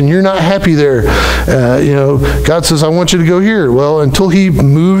place and you're not happy there, God says, I want you to go here. Well, until he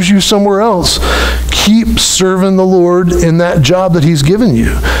moves you somewhere else, keep serving the Lord in that job that he's given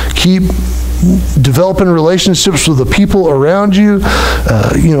you. Keep developing relationships with the people around you.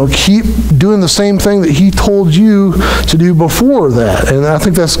 Keep doing the same thing that he told you to do before that. And I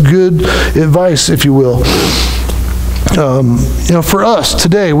think that's good advice, if you will. For us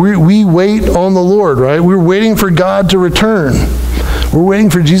today, we wait on the Lord, right? We're waiting for God to return. We're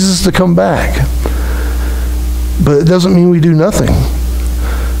waiting for Jesus to come back. But it doesn't mean we do nothing.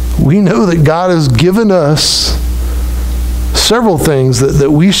 We know that God has given us several things that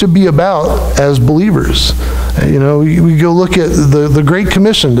we should be about as believers. We go look at the Great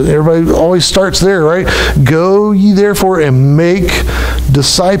Commission. Everybody always starts there, right? Go ye therefore and make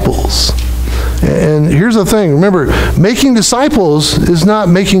disciples. And here's the thing. Remember, making disciples is not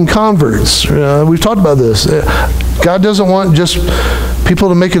making converts. We've talked about this. God doesn't want just people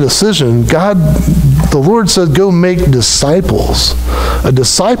to make a decision. The Lord said, go make disciples. A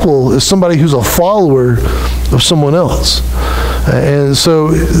disciple is somebody who's a follower of someone else. And so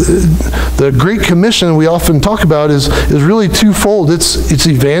the Great Commission we often talk about is really twofold. It's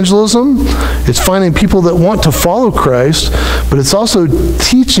evangelism. It's finding people that want to follow Christ, but it's also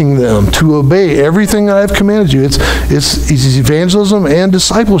teaching them to obey everything that I've commanded you. It's evangelism and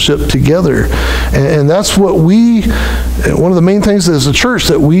discipleship together. And that's what one of the main things as a church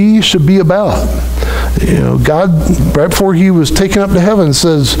that we should be about. God, right before he was taken up to heaven,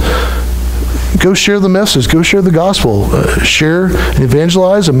 says, go share the message. Go share the gospel. Share and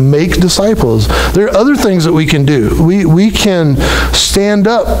evangelize and make disciples. There are other things that we can do. We can stand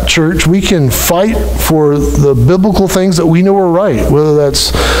up, church. We can fight for the biblical things that we know are right, whether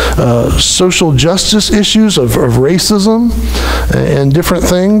that's social justice issues of racism and different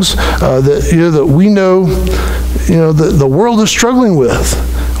things that we know that the world is struggling with.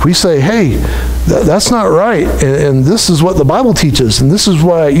 We say, hey, that's not right, and this is what the Bible teaches, and this is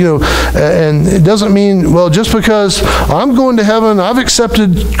why, and it doesn't mean, well, just because I'm going to heaven, I've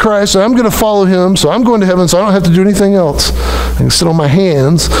accepted Christ, and I'm going to follow him, so I'm going to heaven, so I don't have to do anything else. I can sit on my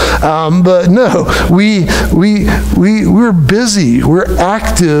hands. But no, we're busy. We're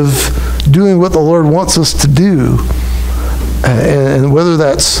active doing what the Lord wants us to do, and whether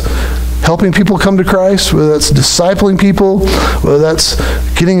that's helping people come to Christ, whether that's discipling people, whether that's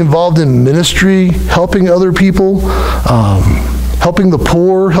getting involved in ministry, helping other people, helping the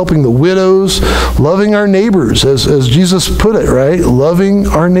poor, helping the widows, loving our neighbors, as Jesus put it, right? Loving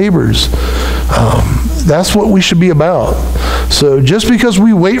our neighbors. That's what we should be about. So just because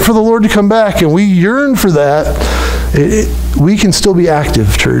we wait for the Lord to come back and we yearn for that, we can still be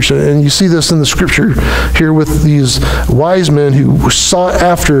active, church. And you see this in the scripture here with these wise men who sought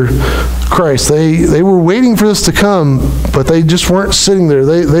after Christ. They were waiting for this to come, but they just weren't sitting there.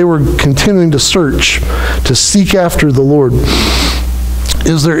 They were continuing to search, to seek after the Lord.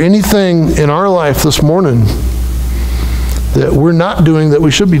 Is there anything in our life this morning that we're not doing that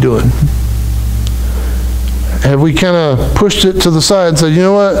we should be doing? Have we kind of pushed it to the side and said, you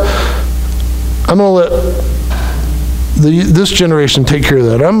know what, I'm going to let this generation take care of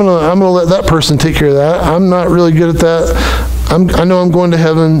that. I'm gonna let that person take care of that. I'm not really good at that. I know I'm going to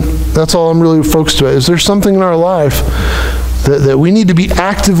heaven. That's all I'm really focused on. Is there something in our life that we need to be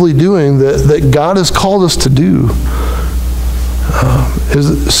actively doing that God has called us to do?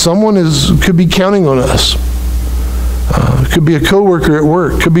 Could be counting on us. It could be a coworker at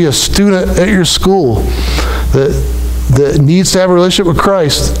work. Could be a student at your school that needs to have a relationship with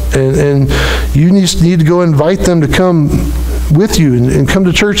Christ, and you need to go invite them to come with you and come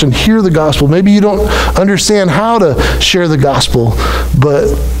to church and hear the gospel. Maybe you don't understand how to share the gospel,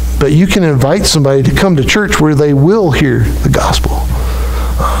 but you can invite somebody to come to church where they will hear the gospel.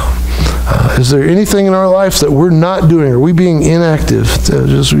 Is there anything in our life that we're not doing? Are we being inactive?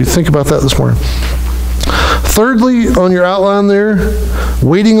 Just we think about that this morning. Thirdly, on your outline there,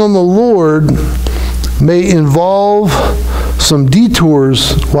 waiting on the Lord may involve some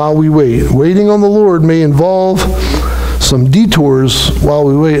detours while we wait. Waiting on the Lord may involve some detours while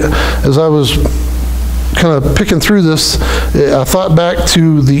we wait. As I was kind of picking through this, I thought back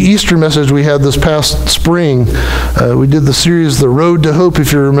to the Easter message we had this past spring. We did the series, The Road to Hope,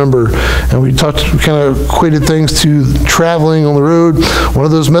 if you remember, and we kind of equated things to traveling on the road. One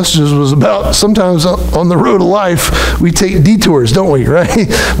of those messages was about sometimes on the road of life, we take detours, don't we, right?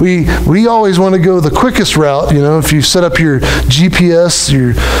 We always want to go the quickest route. You know, if you set up your GPS,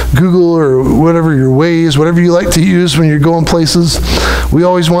 your Google, or whatever, your Waze, whatever you like to use when you're going places, we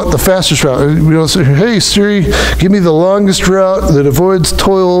always want the fastest route. We don't say, hey, Siri, give me the longest route that avoids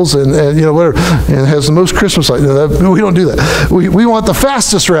toils and whatever, and has the most Christmas lights. We don't do that. We want the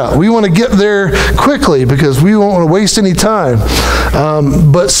fastest route. We want to get there quickly because we won't want to waste any time.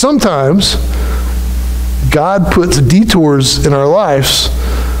 But sometimes God puts detours in our lives,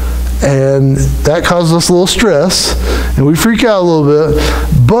 and that causes us a little stress, and we freak out a little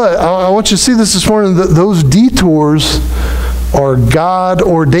bit. But I want you to see this morning, that those detours are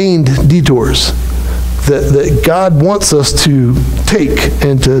God-ordained detours that God wants us to take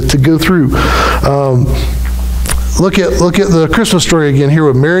and to go through. Look at the Christmas story again here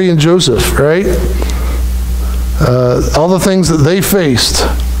with Mary and Joseph, right? All the things that they faced.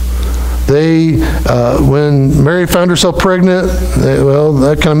 When Mary found herself pregnant,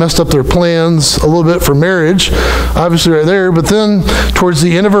 that kind of messed up their plans a little bit for marriage, obviously right there. But then towards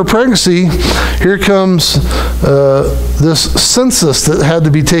the end of her pregnancy, here comes this census that had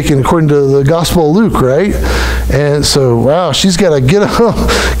to be taken according to the Gospel of Luke, right? And so, wow, she's got to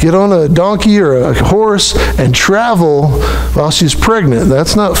get on a donkey or a horse and travel while she's pregnant.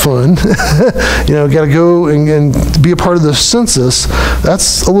 That's not fun. Got to go and be a part of the census.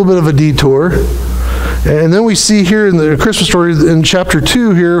 That's a little bit of a detour. And then we see here in the Christmas story in chapter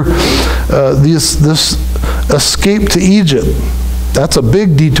 2 here, this escape to Egypt. That's a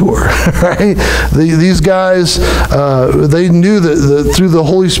big detour, right? These guys, they knew that through the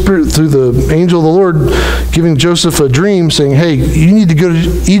Holy Spirit, through the angel of the Lord giving Joseph a dream saying, hey, you need to go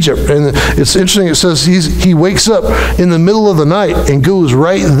to Egypt. And it's interesting, it says he wakes up in the middle of the night and goes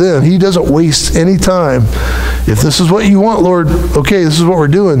right then. He doesn't waste any time. If this is what you want, Lord, okay, this is what we're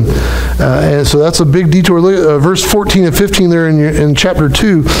doing. And so that's a big detour. Verse 14 and 15 there in chapter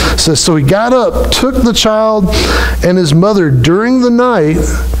 2 says, so he got up, took the child and his mother during the night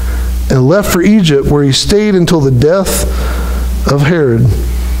and left for Egypt, where he stayed until the death of Herod.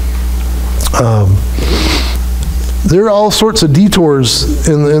 There are all sorts of detours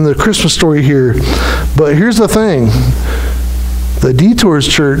in the Christmas story here. But here's the thing. The detours,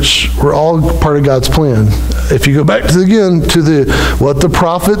 church, were all part of God's plan. If you go back to what the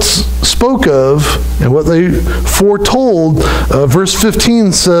prophets spoke of and what they foretold, verse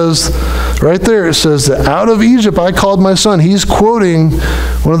 15 says, right there, it says that out of Egypt I called my son. He's quoting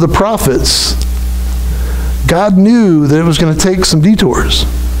one of the prophets. God knew that it was going to take some detours.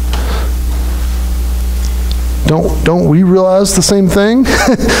 Don't we realize the same thing?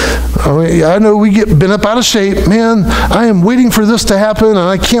 I know we get bent up out of shape. Man, I am waiting for this to happen, and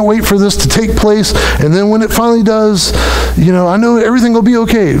I can't wait for this to take place. And then when it finally does, I know everything will be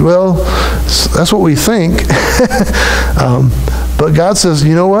okay. Well, that's what we think. But God says,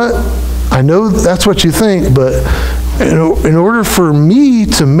 you know what? I know that's what you think, but in order for me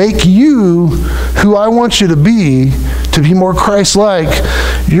to make you who I want you to be more Christ-like,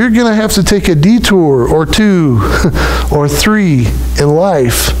 you're going to have to take a detour or two or three in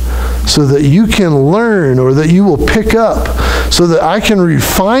life so that you can learn, or that you will pick up, so that I can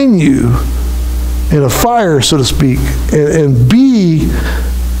refine you in a fire, so to speak, and be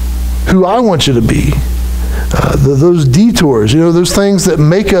who I want you to be. those detours, those things that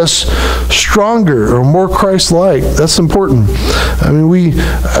make us stronger or more Christ-like. That's important. I mean,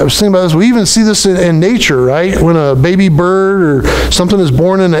 I was thinking about this. We even see this in nature, right? When a baby bird or something is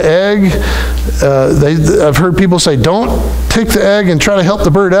born in an egg, I've heard people say, don't take the egg and try to help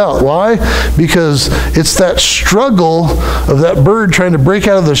the bird out. Why? Because it's that struggle of that bird trying to break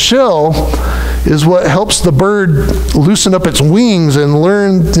out of the shell is what helps the bird loosen up its wings and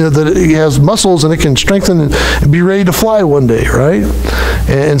learn that it has muscles and it can strengthen and be ready to fly one day, right?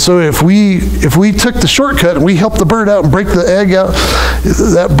 And so if we took the shortcut and we help the bird out and break the egg out,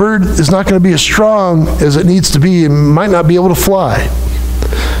 that bird is not going to be as strong as it needs to be and might not be able to fly.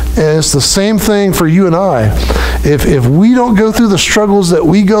 And it's the same thing for you and I. If we don't go through the struggles that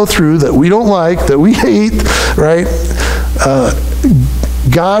we go through, that we don't like, that we hate, right?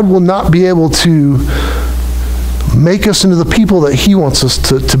 God will not be able to make us into the people that He wants us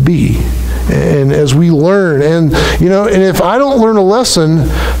to be. And as we learn, and if I don't learn a lesson,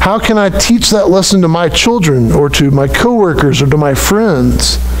 how can I teach that lesson to my children or to my coworkers or to my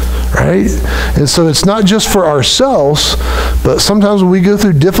friends, right? And so it's not just for ourselves, but sometimes when we go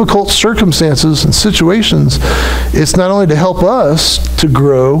through difficult circumstances and situations, it's not only to help us to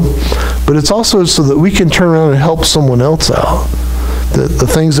grow, but it's also so that we can turn around and help someone else out. The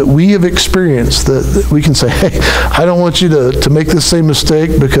things that we have experienced, that we can say, hey, I don't want you to make the same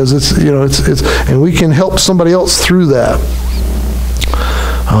mistake, because it's and we can help somebody else through that.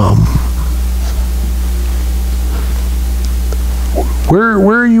 Where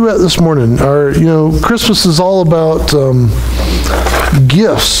are you at this morning? Christmas is all about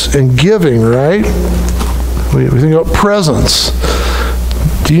gifts and giving, right? We think about presents.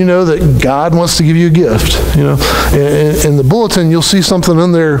 Do you know that God wants to give you a gift? In the bulletin, you'll see something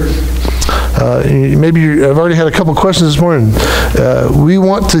in there. I've already had a couple questions this morning. We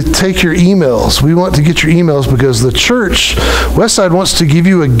want to take your emails. We want to get your emails because the church, Westside, wants to give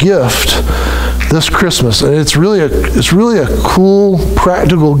you a gift this Christmas, and it's really a cool,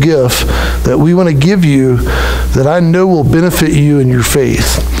 practical gift that we want to give you that I know will benefit you in your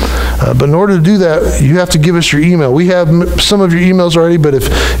faith. But in order to do that, you have to give us your email. We have some of your emails already, but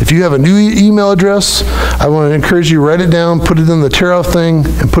if you have a new email address, I want to encourage you to write it down, put it in the tear-off thing,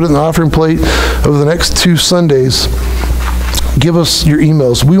 and put it in the offering plate over the next 2 Sundays. Give us your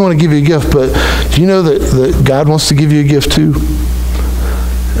emails. We want to give you a gift, but do you know that God wants to give you a gift too?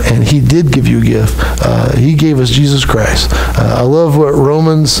 And He did give you a gift. He gave us Jesus Christ. I love what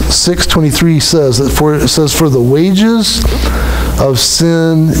Romans 6:23 says. It says, for the wages of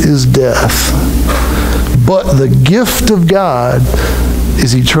sin is death, but the gift of God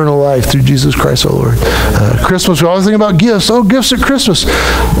is eternal life through Jesus Christ our Lord. Christmas, we always think about gifts. Oh, gifts at Christmas.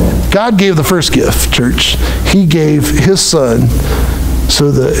 God gave the first gift, church. He gave His Son so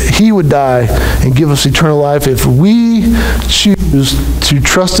that He would die and give us eternal life if we choose to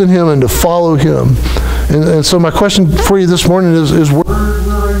trust in Him and to follow Him. And so my question for you this morning is where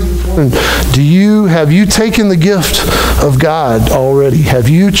are you this morning? Have you taken the gift of God already? Have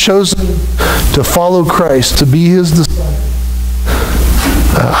you chosen to follow Christ, to be His disciple?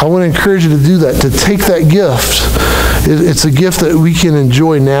 I want to encourage you to do that, to take that gift. It's a gift that we can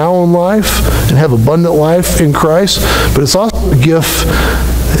enjoy now in life and have abundant life in Christ, but it's also a gift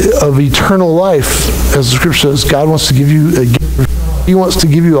of eternal life. As the Scripture says, God wants to give you a gift. He wants to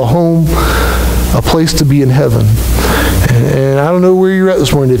give you a home, a place to be in heaven. And I don't know where you're at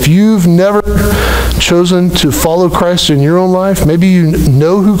this morning. If you've never chosen to follow Christ in your own life, maybe you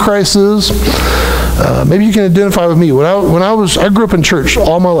know who Christ is. Maybe you can identify with me. I grew up in church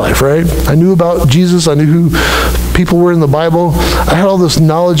all my life, right? I knew about Jesus. I knew who people were in the Bible. I had all this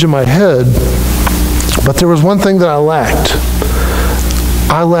knowledge in my head, but there was one thing that I lacked.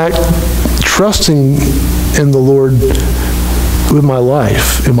 I lacked trusting in the Lord with my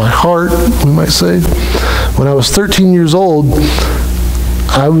life, in my heart, we might say. When I was 13 years old,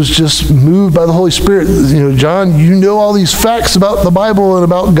 I was just moved by the Holy Spirit. John, you know all these facts about the Bible and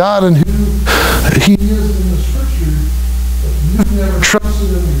about God and who He is in the Scripture, but you've never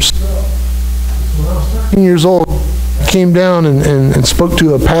trusted in yourself. So when I was 13 years old, I came down and spoke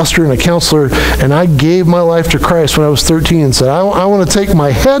to a pastor and a counselor, and I gave my life to Christ when I was 13 and said, I want to take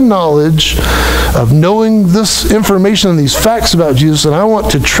my head knowledge of knowing this information and these facts about Jesus, and I want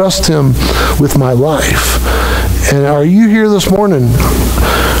to trust Him with my life. And are you here this morning?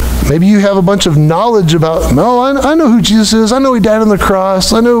 Maybe you have a bunch of knowledge about, I know who Jesus is. I know He died on the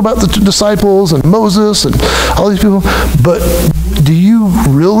cross. I know about the disciples and Moses and all these people. But do you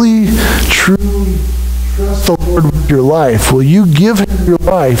really, truly trust the Lord with your life? Will you give Him your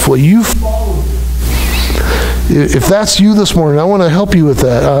life? Will you follow Him? If that's you this morning, I want to help you with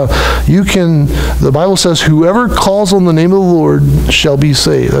that. You can The Bible says, whoever calls on the name of the Lord shall be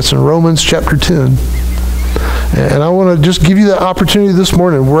saved. That's in Romans chapter 10. And I want to just give you that opportunity this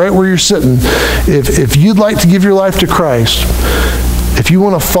morning, right where you're sitting. If you'd like to give your life to Christ, if you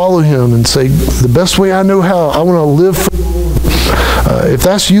want to follow him and say, the best way I know how, I want to live for the Lord. If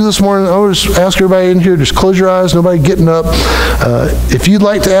that's you this morning, I would just ask everybody in here, just close your eyes, nobody getting up. If you'd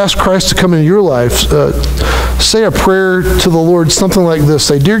like to ask Christ to come into your life, say a prayer to the Lord, something like this.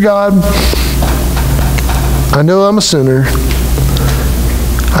 Say, Dear God, I know I'm a sinner.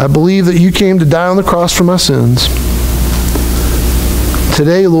 I believe that you came to die on the cross for my sins.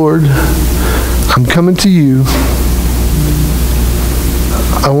 Today, Lord, I'm coming to you.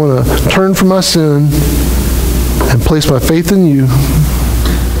 I want to turn from my sin and place my faith in you.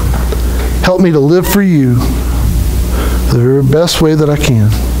 Help me to live for you the very best way that I can.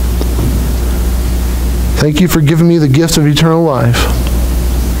 Thank you for giving me the gift of eternal life.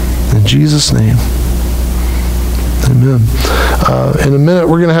 In Jesus' name, amen. In a minute,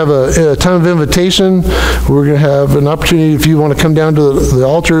 we're going to have a time of invitation. We're going to have an opportunity, if you want to come down to the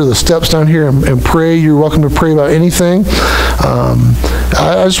altar, the steps down here, and pray. You're welcome to pray about anything.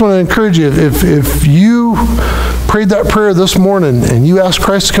 I just want to encourage you, if you prayed that prayer this morning and you asked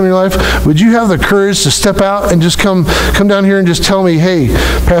Christ to come in your life, would you have the courage to step out and just come down here and just tell me, hey,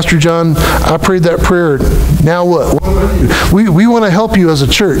 Pastor John, I prayed that prayer. Now what? We want to help you as a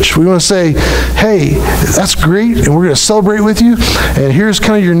church. We want to say, hey, that's great, and we're going to celebrate with you, and here's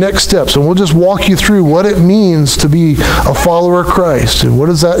kind of your next steps, and we'll just walk you through what it means to be a follower of Christ, and what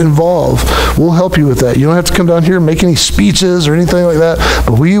does that involve. We'll help you with that. You don't have to come down here and make any speeches or anything like that,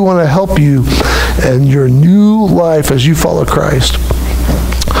 but we want to help you in your new life as you follow Christ.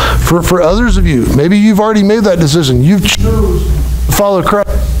 For others of you, maybe you've already made that decision. You've chosen to follow Christ.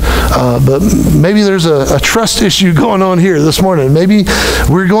 But maybe there's a trust issue going on here this morning. Maybe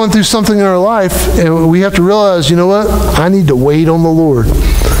we're going through something in our life and we have to realize, you know what? I need to wait on the Lord.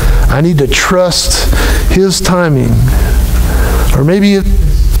 I need to trust his timing. Or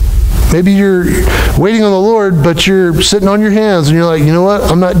maybe you're waiting on the Lord, but you're sitting on your hands and you're like, you know what?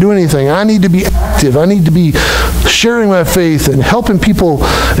 I'm not doing anything. I need to be active. I need to be sharing my faith and helping people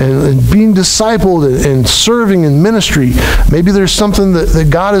and being discipled and serving in ministry. Maybe there's something that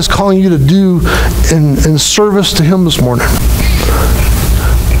God is calling you to do in service to him this morning.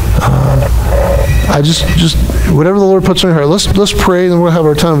 I just whatever the Lord puts on your heart, let's pray, and then we'll have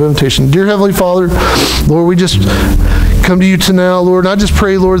our time of invitation. Dear Heavenly Father, Lord, we just come to you tonight, Lord, and I just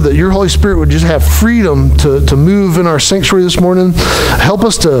pray, Lord, that your Holy Spirit would just have freedom to move in our sanctuary this morning. Help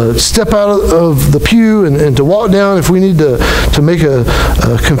us to step out of the pew and to walk down if we need to make a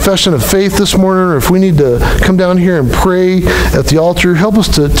confession of faith this morning, or if we need to come down here and pray at the altar. Help us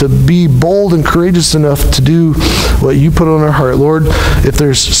to be bold and courageous enough to do what you put on our heart, Lord. If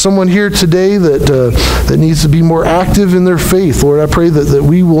there's someone here today that needs to be more active in their faith, Lord, I pray that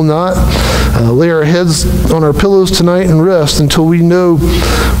we will not lay our heads on our pillows tonight and rest until we know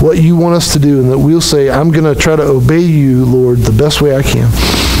what you want us to do, and that we'll say, I'm going to try to obey you, Lord, the best way I can.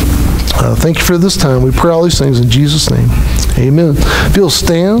 Thank you for this time. We pray all these things in Jesus' name. Amen. If you'll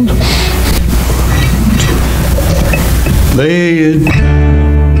stand. Lay it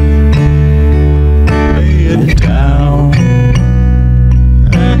down. Lay it down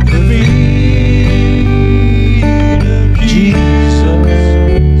at the feet of Jesus.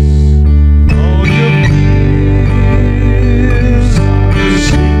 All your fears, all your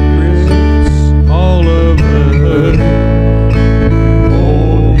secrets, all of it,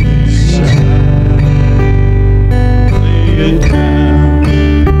 hold inside. Lay it down.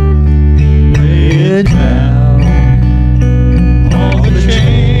 Lay it down.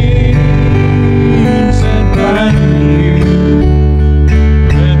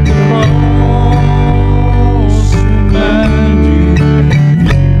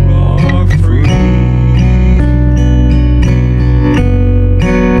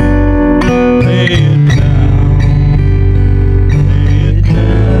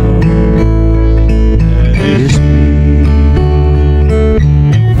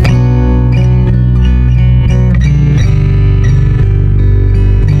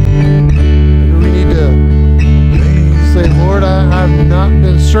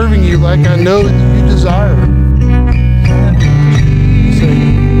 Serving you like I know that you desire. So,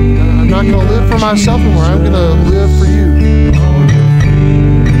 I'm not going to live for myself anymore. I'm going to live for you.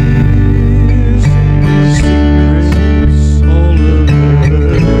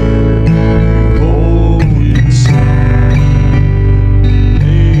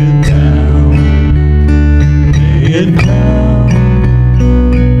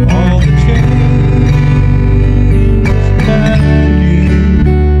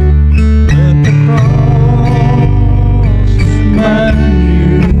 Let the cross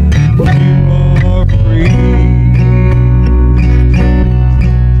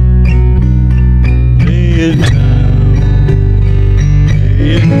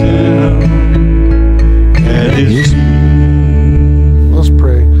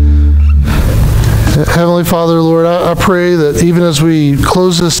Heavenly Father, Lord, I pray that even as we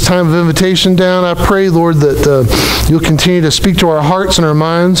close this time of invitation down, I pray, Lord, that you'll continue to speak to our hearts and our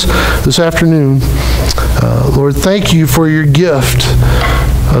minds this afternoon. Lord, thank you for your gift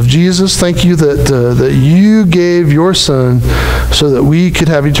of Jesus. Thank you that you gave your Son so that we could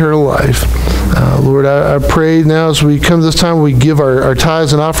have eternal life. Lord, I pray now as we come to this time, we give our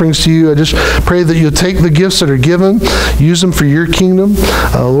tithes and offerings to you. I just pray that you'll take the gifts that are given, use them for your kingdom.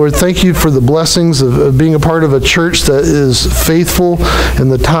 Lord, thank you for the blessings of being a part of a church that is faithful in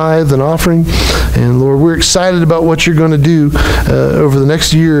the tithe and offering. And Lord, we're excited about what you're going to do over the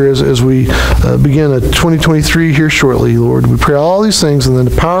next year as we begin a 2023 here shortly, Lord. We pray all these things in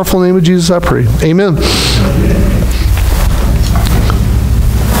the powerful name of Jesus, I pray. Amen.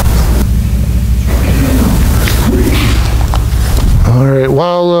 All right,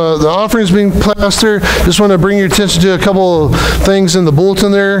 while the offering is being passed there, just want to bring your attention to a couple of things in the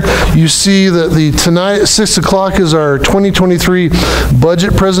bulletin there. You see that tonight at 6 o'clock is our 2023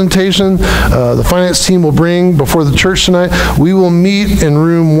 budget presentation. The finance team will bring before the church tonight. We will meet in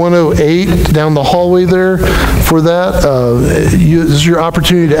room 108 down the hallway there for that. This is your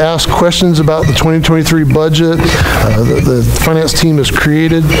opportunity to ask questions about the 2023 budget. The finance team has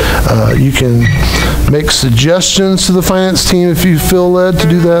created. You can make suggestions to the finance team if you feel led to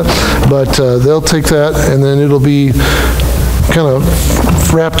do that, but they'll take that and then it'll be kind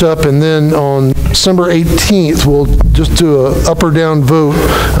of wrapped up, and then on December 18th we'll just do a up or down vote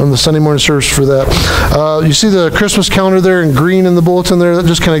on the Sunday morning service for that. You see the Christmas calendar there in green in the bulletin there. That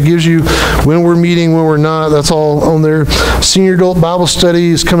just kind of gives you when we're meeting, when we're not. That's all on there. Senior Adult Bible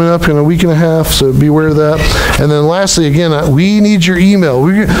Study is coming up in a week and a half, so be aware of that. And then lastly, again, we need your email.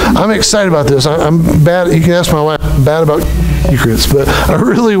 I'm excited about this. I'm bad. You can ask my wife. I'm bad about secrets, but I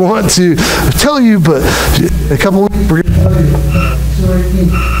really want to tell you, but a couple of weeks we're going to tell you.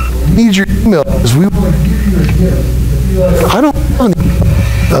 Need your email because we want to give you a gift. I don't want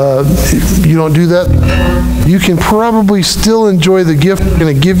if you don't do that, you can probably still enjoy the gift we're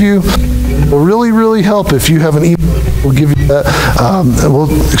going to give you. It will really, really help if you have an email. We'll give you that. And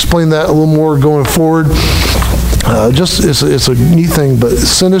we'll explain that a little more going forward. It's a neat thing, but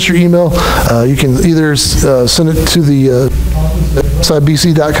send us your email. You can either send it to the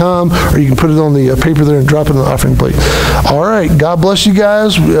westsidebc.com, or you can put it on the paper there and drop it in the offering plate. All right, God bless you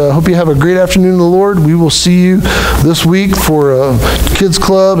guys. Hope you have a great afternoon in the Lord. We will see you this week for Kids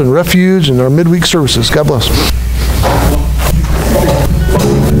Club and Refuge and our midweek services. God bless.